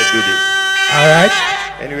them could I do this. Alright.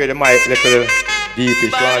 Anyway, the mic little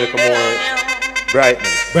deepish, one little more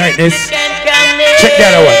brightness. Check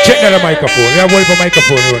that one. Check that microphone. We have one for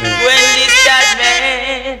microphone running. When this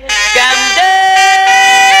judgment come down.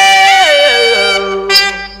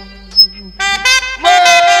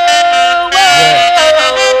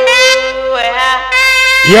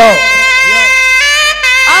 Yo.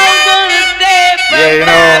 I'm gonna stay from you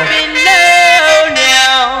know.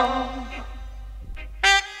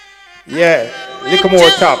 Yeah, little more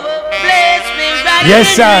top. Yes,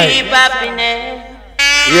 sir.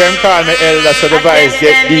 You him call me elder so the voice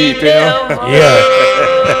get deep, you know. Yeah.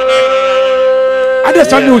 And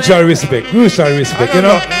that's a mutual respect. Mutual respect, you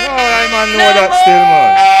know. No, I man know that still,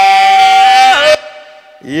 man.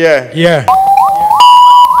 Yeah. Yeah.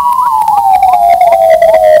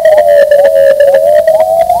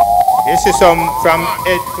 This is some from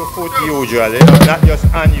head to foot usually, not just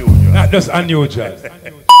unusual. Not just unusual.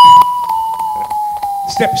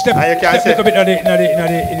 Step a bit in the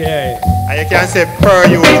air. And you can say per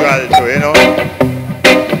usual too, you know.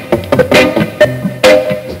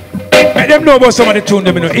 Let them know about some of the tune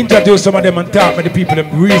them, you know. Introduce some of them and talk with the people, them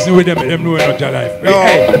reason with them, let them know in your life. No.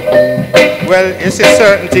 Hey. Well, you see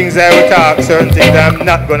certain things I will talk, certain things I'm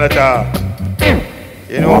not gonna talk.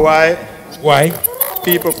 You know why? Why?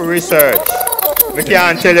 People for research. We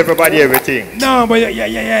can't tell everybody everything. No, but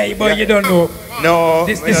but you don't know. No,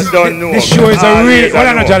 this don't know. This show is a real. What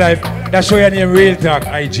I'm not life. That show your name Real Talk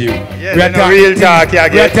IG. Yeah, we are talking real talk. Yeah,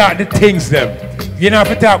 we are talk the things them. You don't have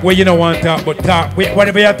to talk where you don't want to talk, but talk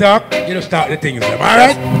whatever you talk, you just talk the things them. All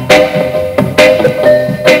right?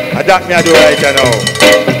 That me I do right now.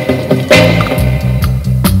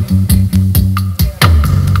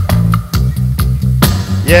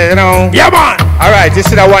 Yeah, you know. Yeah, man. All right, this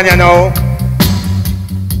is the one you know.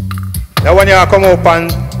 The one you come up on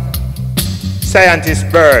Scientist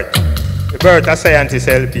Birth. The Birth of Scientist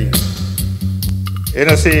LP. You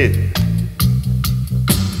know, see it.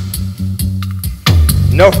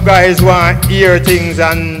 Enough guys want to hear things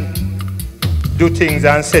and do things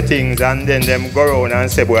and say things and then them go around and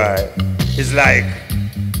say, boy, it's like,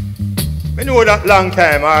 I know that long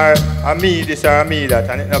time or me this or me that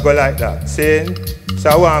and it not go like that. See? So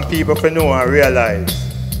I want people to know and realize.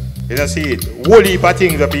 You know, see it. Whole heap of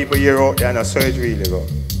things that people hear out there and so it really go.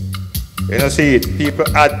 You know, see it. People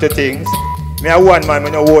add to things. Me a one man, I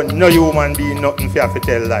don't want no human being nothing for you to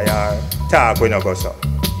tell lie or talk when you go so.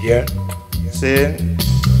 Yeah. See?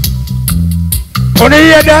 Want to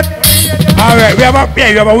hear that? Alright, we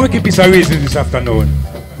have a wicked piece of reason this afternoon.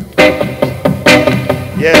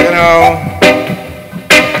 Yeah, you know.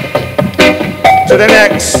 To the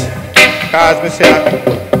next. Cause me say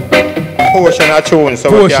portion of tune. So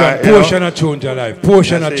portion of tune, Jalive.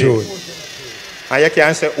 Portion of tune. And you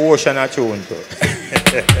can say ocean of tune too.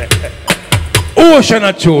 Ocean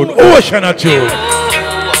of tune. Ocean of tune.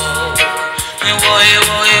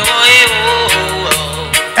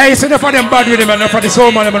 Hey, so enough of them bad with him and enough of the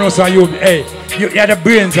soul man and also you, hey, you have the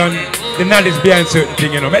brains and the knowledge behind certain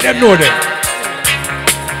things, you know. Make them know that.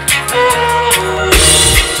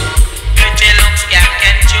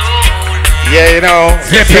 Yeah, you know.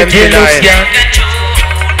 Your pretty looks can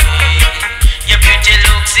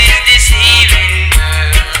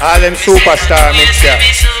all them superstar mix here.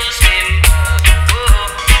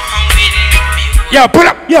 Yo, pull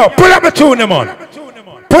up the tune, man.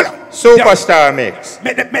 Pull up. Superstar mix.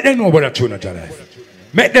 Make them know about that tune, Jalive.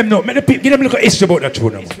 Make them know. Make the people, give them a little history about that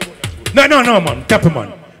tune, man. No, man. Tap him,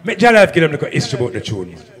 man. Make Jalive give them a little history about the tune,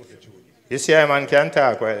 man. You see, a man can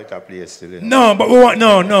talk while it's a place still. You No, know? but we want,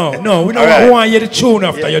 no. We don't want to hear the tune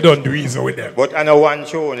after you done the reason with them. But I know one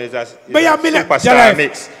tune is a superstar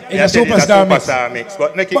mix. It's a superstar mix.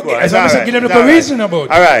 But make it go. As long as you give them a reason about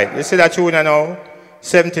it. All right, you see that tune now?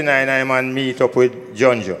 79, I man meet up with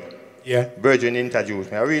John. Yeah. Virgin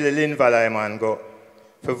introduced me. I really Linval I man go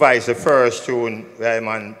for Vice the first tune where I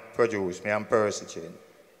man produced me and Percy Chain.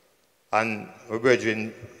 And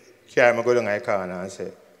Virgin carry me go down my corner and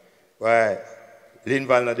say, why,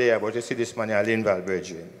 Linval not there, but you see this man here, Linval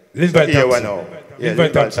Virgin. Linval Thompson. Now. Yeah, Linval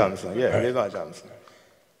Linval Thompson. Thompson. Yeah, right. Linval Thompson.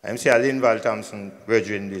 I'm saying Linval Thompson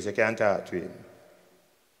Virgin this, you can't talk to him.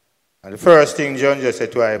 And the first thing John just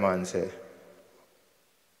said to him and said,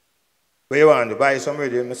 where you want to buy some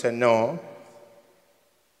rhythm? I said, no.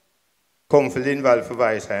 Come for Linval for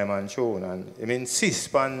Vice time and tune. And he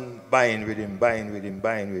insist on buying with him.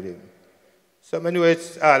 So I know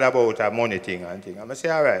it's all about a money thing and thing. I'm going to say,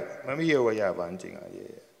 all right, let me hear what you have and thing.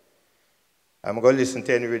 Yeah. I'm going to listen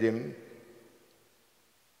to him with him.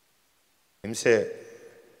 Him say,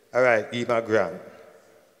 all right, give him a grand.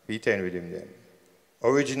 Be 10 with him then.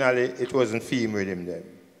 Originally, it wasn't theme with him then.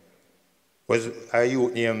 It was a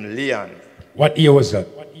youth named Leon. What year was that?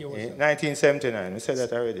 1979. We said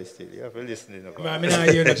that already still. You have to listen to it. I'm not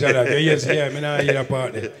hearing that. I'm not hearing that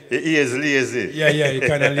part there. He is lazy. Yeah, he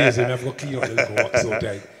kind of lazy. I've got to clean up the little wax so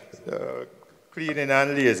tight. Cleaning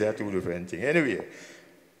and lazy are two different things. Anyway,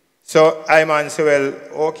 so I man say, well,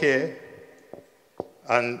 okay.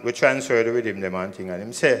 And we transferred with him the man thing. And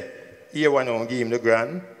him say, here one now, give him the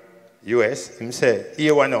grand, US. Him say,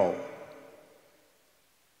 here one now.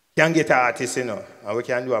 Can get artists, you know, and we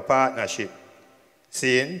can do a partnership.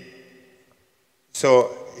 Seeing?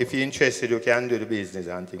 So, if you're interested, you can do the business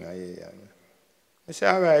and things. I say,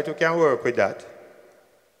 all right, we can work with that.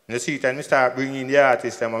 And you see, then we start bringing the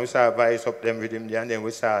artists, and we start vice up them with him, and then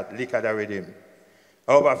we start liquor that with him.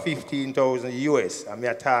 Over 15,000 US, and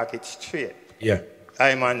I talk it straight. Yeah.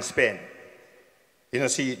 I man spend. You know,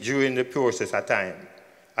 see, during the process of time.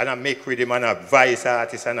 And I make with him and a vice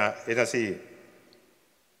artist, and you know, see.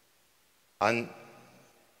 And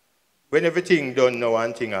when everything done now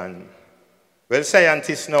and thing and well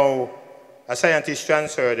scientists now, a scientist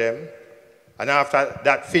transfer them and after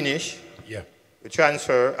that finish, yeah, we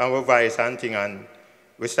transfer and we vice and thing and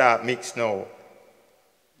we start mix now.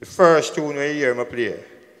 The first tune we hear me play,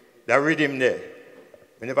 the rhythm there.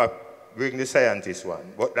 We never bring the scientist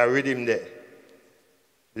one, but the rhythm there.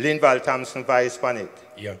 Linval Thompson vice on it.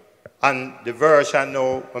 Yeah. And the version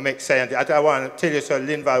now, we make scientists. I want to tell you so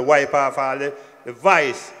Linval wipe off all the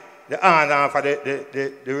vice, the hand off of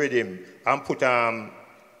the rhythm and put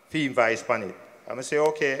theme vice on it. I'm going to say,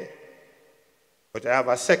 okay. But I have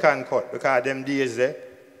a second cut because them days there,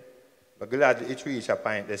 I'm glad it reached a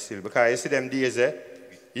point there still. Because you see them days there,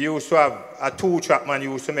 you used to have a 2-track man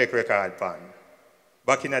used to make record pan.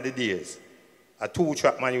 Back in the days. a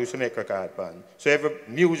 2-track man used to make record band. So every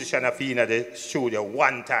musician have been at the studio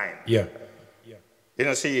one time. Yeah. You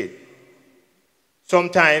know, see it.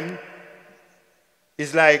 Sometimes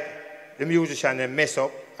it's like the musician they mess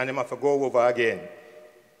up and they have to go over again.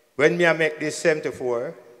 When me I make this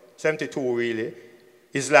 74, 72 really,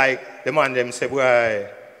 it's like the man them say, boy,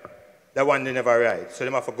 that one they never write. So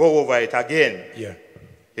they have to go over it again. Yeah.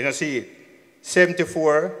 You know, see it.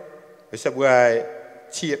 74, we say, boy,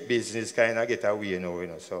 tape business kind of get away now, you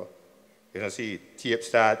know. So, you know, see it. Tape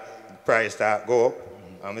start, price start go up.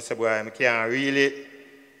 And I say, boy, I can't really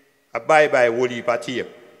buy a whole heap of tape.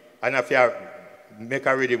 And if you make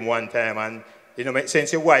a rhythm one time and, you know, make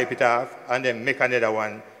sense you wipe it off and then make another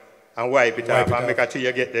one and wipe it off and make it till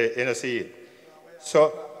you get the, you know, see it.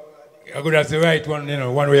 So, I could have the right one, you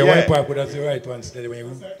know, one way you wipe off, could have the right one steady when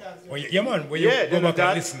you, yeah man, when you go back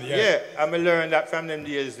and listen. Yeah, I learned that from them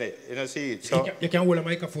days, you know, see it. So, you can hold a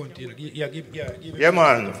microphone to you. Yeah,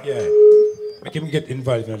 man. Yeah. Make him get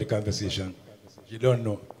involved in the conversation. You don't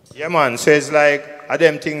know. Yeah, man. So it's like,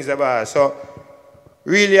 them things about. So,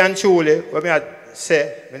 really and truly, what I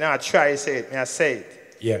say, when I try to say it, I say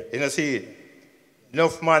it. Yeah. You know, see it.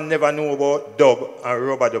 Enough man never know about dub and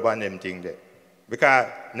rubber dub and them things there. Because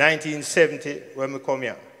 1970, when we come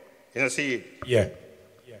here, you know, see it. Yeah.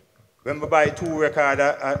 When we buy 2 records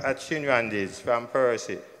at Chinrandy's from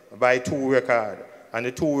Percy, I buy 2 records, and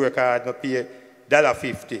the 2 records I pay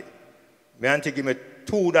 $1.50. I want to give me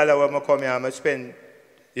 $2 when I come here and I spend,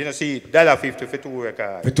 you know, see, $1.50 for 2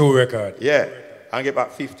 records. For 2 records? Yeah, and get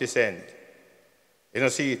back 50 cents. You know,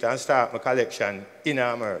 see it, and start my collection in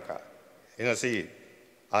America. You know, see it.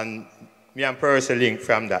 And me and Percy link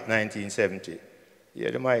from that, 1970. Yeah,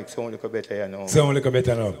 the mic sound a little better, you know. Sound a little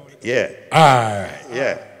better now? Yeah. Alright.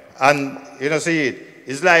 Yeah. And, you know, see it.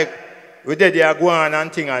 It's like we did there go on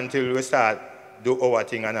and thing until we start do our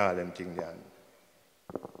thing and all them things.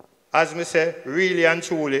 As me say, really and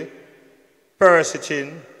truly, Percy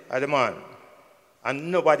Chin are the man. And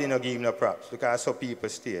nobody no give him no props because some people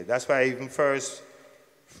stay. That's why even first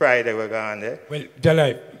Friday we're going there. Well,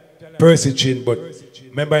 Jalai, Percy Chin, but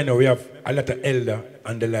remember, you know, we have a lot of elder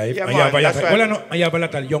on the life. Yeah, and you have a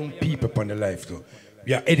lot of young people on the life too.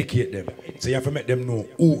 We have educate them. So you have to make them know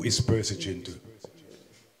who is Percy Chin too.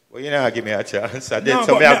 Well, you know, give me a chance. I did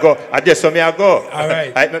so me I go. All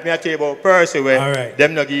right. I make me a tell you about Percy where right.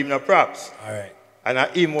 them not give him no props. All right. And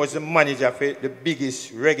him was the manager for the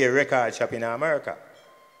biggest reggae record shop in America.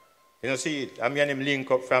 You know, see it. I mean, him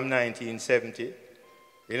link up from 1970.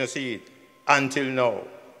 You know, see it. Until now,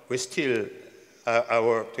 we still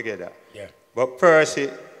work together. Yeah. But Percy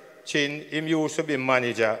Chin, him used to be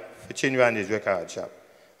manager for Chinrandy's record shop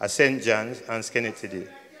at St. John's and Schenectady.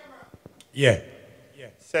 Yeah.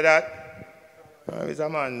 Say that? He's a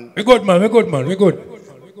man. We good, man. We good.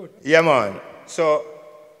 Yeah, man. So,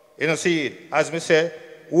 you know, see it. As me say,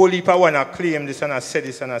 whole heap of one I claim this and I say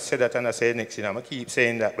this and I say that and I say next thing. I keep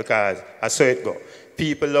saying that because I saw it go.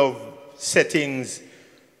 People love settings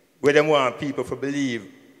where they want people to believe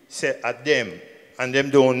say at them and them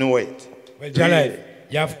don't know it. Well, Jalai,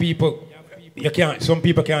 you have people, some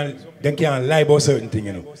people can't lie about certain things,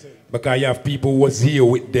 you know. Because you have people who was here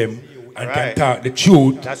with them and can talk the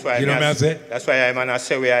truth. That's why you know what I'm saying? That's why I'm gonna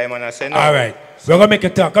say where I'm gonna say no. All right. We're gonna make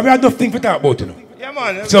it talk. Because we have enough things to talk about, you know. Yeah,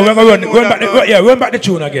 man. So we're gonna run back the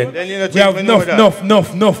tune again. Then you know, we have enough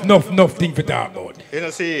things to talk about. You know,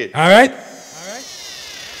 see it. All right.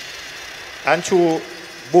 And through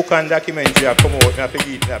book and documentary I come out, I have to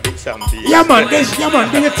give a big something. Yeah, man. Do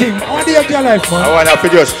your thing. How do you your life, man? I wanna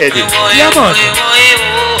just edit. Yeah, man.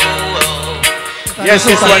 Yes,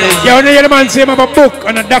 this one is. Yeah, when you hear the man say about a book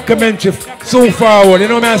and a documentary so forward, you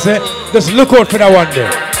know what I say? Just look out for that one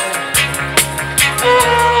there.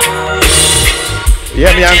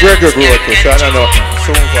 Yeah, me and Gregor grew up, so I don't know.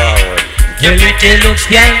 So forward. Your pretty looks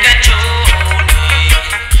can control me.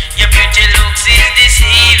 Your pretty looks is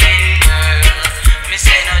deceiving, girl. Me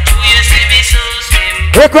say no do you see me so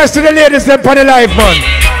simple. Request to the ladies them for the life, man. Me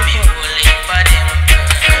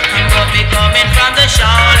coming from the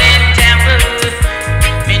Shaolin Temple.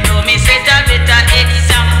 Me know me set a better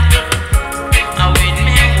example. And when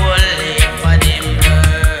me holding for them,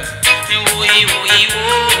 girl. Me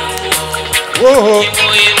whoa.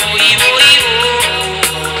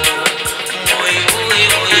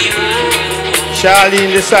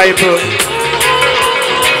 Charlene Disciple.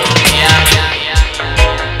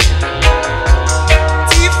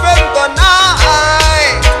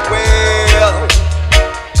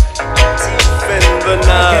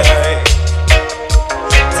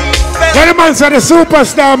 When the man said the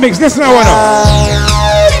superstar mix, listen to one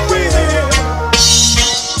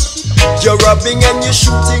You're rubbing and you're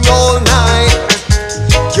shooting all night.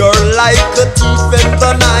 like a thief in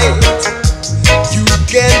the night. You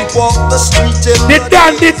can walk the street in the day.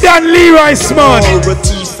 The Dan Leroy Smart. You're a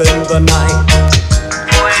thief in the night.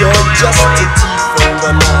 You're just a thief in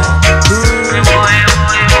the night.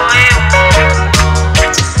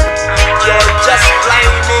 You're just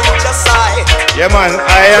blind in your sight. Yeah, man,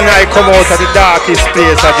 I come out of the darkest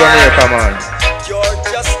place of Jamaica, man. You're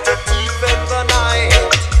just a thief in the night.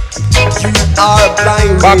 You are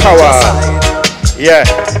blind in your Bakawa. sight. Yeah,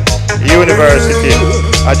 University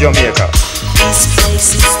of Jamaica.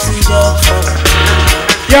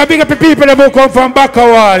 Yeah, big up the people that come from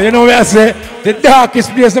Bacawal. You know what I say? The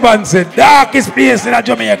darkest place, the man said. Darkest place in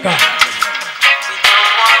Jamaica.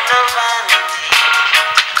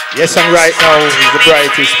 Yes, and right now is the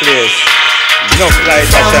brightest place. Enough light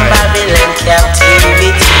to shine.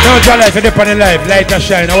 No, your life, you're on the life. Light to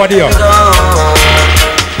shine. How are you?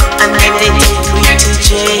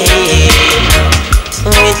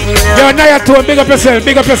 Yo, Niah too, big up yourself,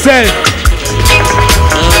 big up yourself.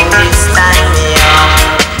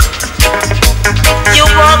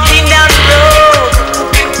 You're walking down the road,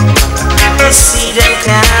 you see them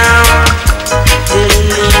down, they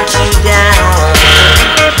lead you down,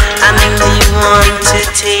 and they want to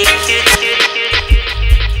take you.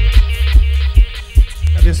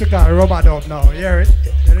 This is got a rubber dub now, you hear it?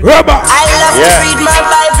 Rubber! I love to read my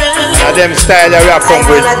Bible. And them style that we have come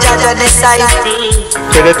with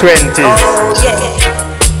to the 20s. Oh,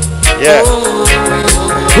 yeah.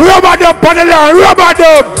 Rubber dub on the line, rubber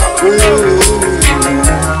dub!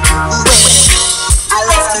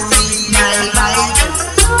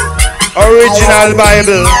 Original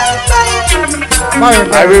Bible.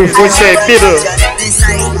 I will say Bible.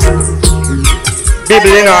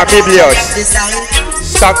 Bible in our Biblios.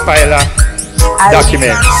 Stockpiler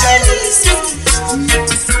documents.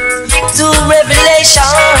 To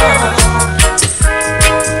Revelation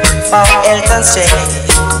for health and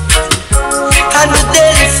strength and the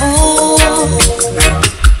daily food.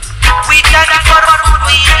 We thank you for the food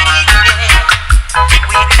we eat.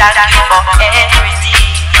 We thank you for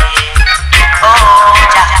everything. Oh,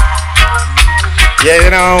 Jah. Yeah,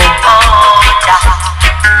 you know. Oh, Jah.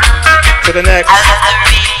 To the next. I love to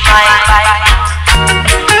read my Bible.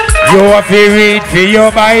 You have to read for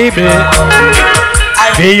your Bible,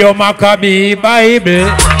 for your Maccabee Bible.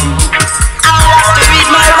 I love to read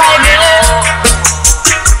my Bible.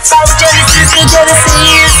 From Genesis to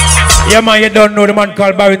Genesis. Yeah, man, you don't know the man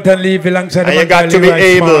called Barrington Levy alongside the And man you got called to be Leroy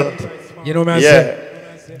able. Smart. You know what I Yeah.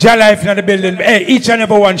 say? Jah life in the building. Hey, each and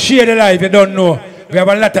every one, share the life, you don't know. We have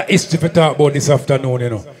a lot of history to talk about this afternoon, you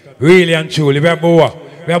know. Really and truly. We have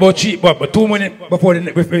about cheap, but 2 minutes before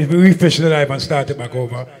we refresh the life and start it back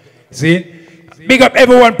over. See? Big up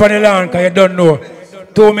everyone on the land, because you don't know.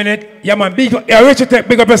 2 minutes. Yeah, man. Big up, Richard,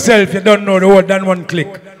 big up yourself. You don't know the word done one click.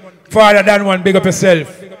 Father done one, big up yourself.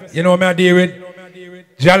 You know what I deal with?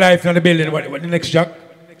 Jah life in the building. What the next, Jack?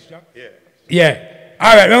 Yeah.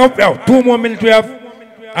 All right. We're up, 2 more minutes we have.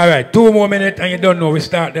 All right. 2 more minutes and you don't know. We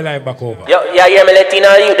start the live back over. Yeah, me let you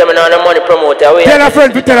know you them on the money promoter. Tell a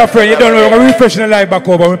friend, tell a friend. You don't know. We're going to refresh the live back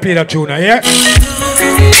over. We play that tune, yeah?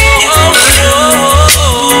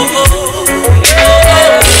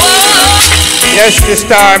 Yes, the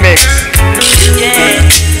Star Mix.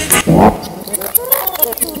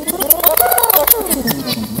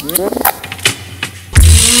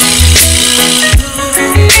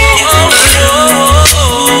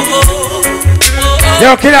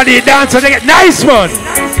 Yo, killer, the dancer, they get nice one.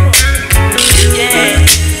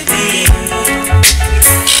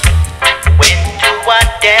 Went to a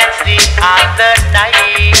dance the other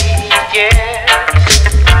night, yeah.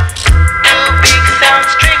 Two big sound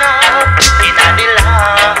string up in the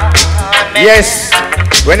lawn. Yes,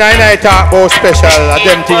 when I talk about special, I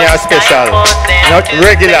them thing are special, not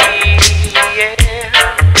regular.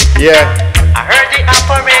 Yeah. I heard the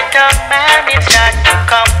operator man, it start to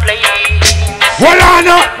complain. Hold on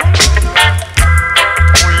up.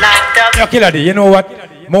 Yo, killer, you know what? I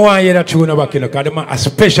want to hear that tune back, because them are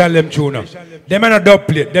special, them tune. Them are not double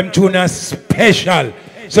plate, them tune are special.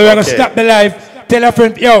 So we're going to stop the live, tell a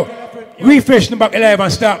friend, yo, refresh the back live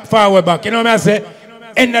and start forward back. You know what I say?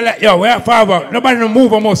 End the live, yo, we're forward. Nobody no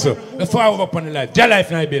move a muscle. We're forward up on the live. Jah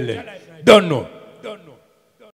life in the building. Don't know.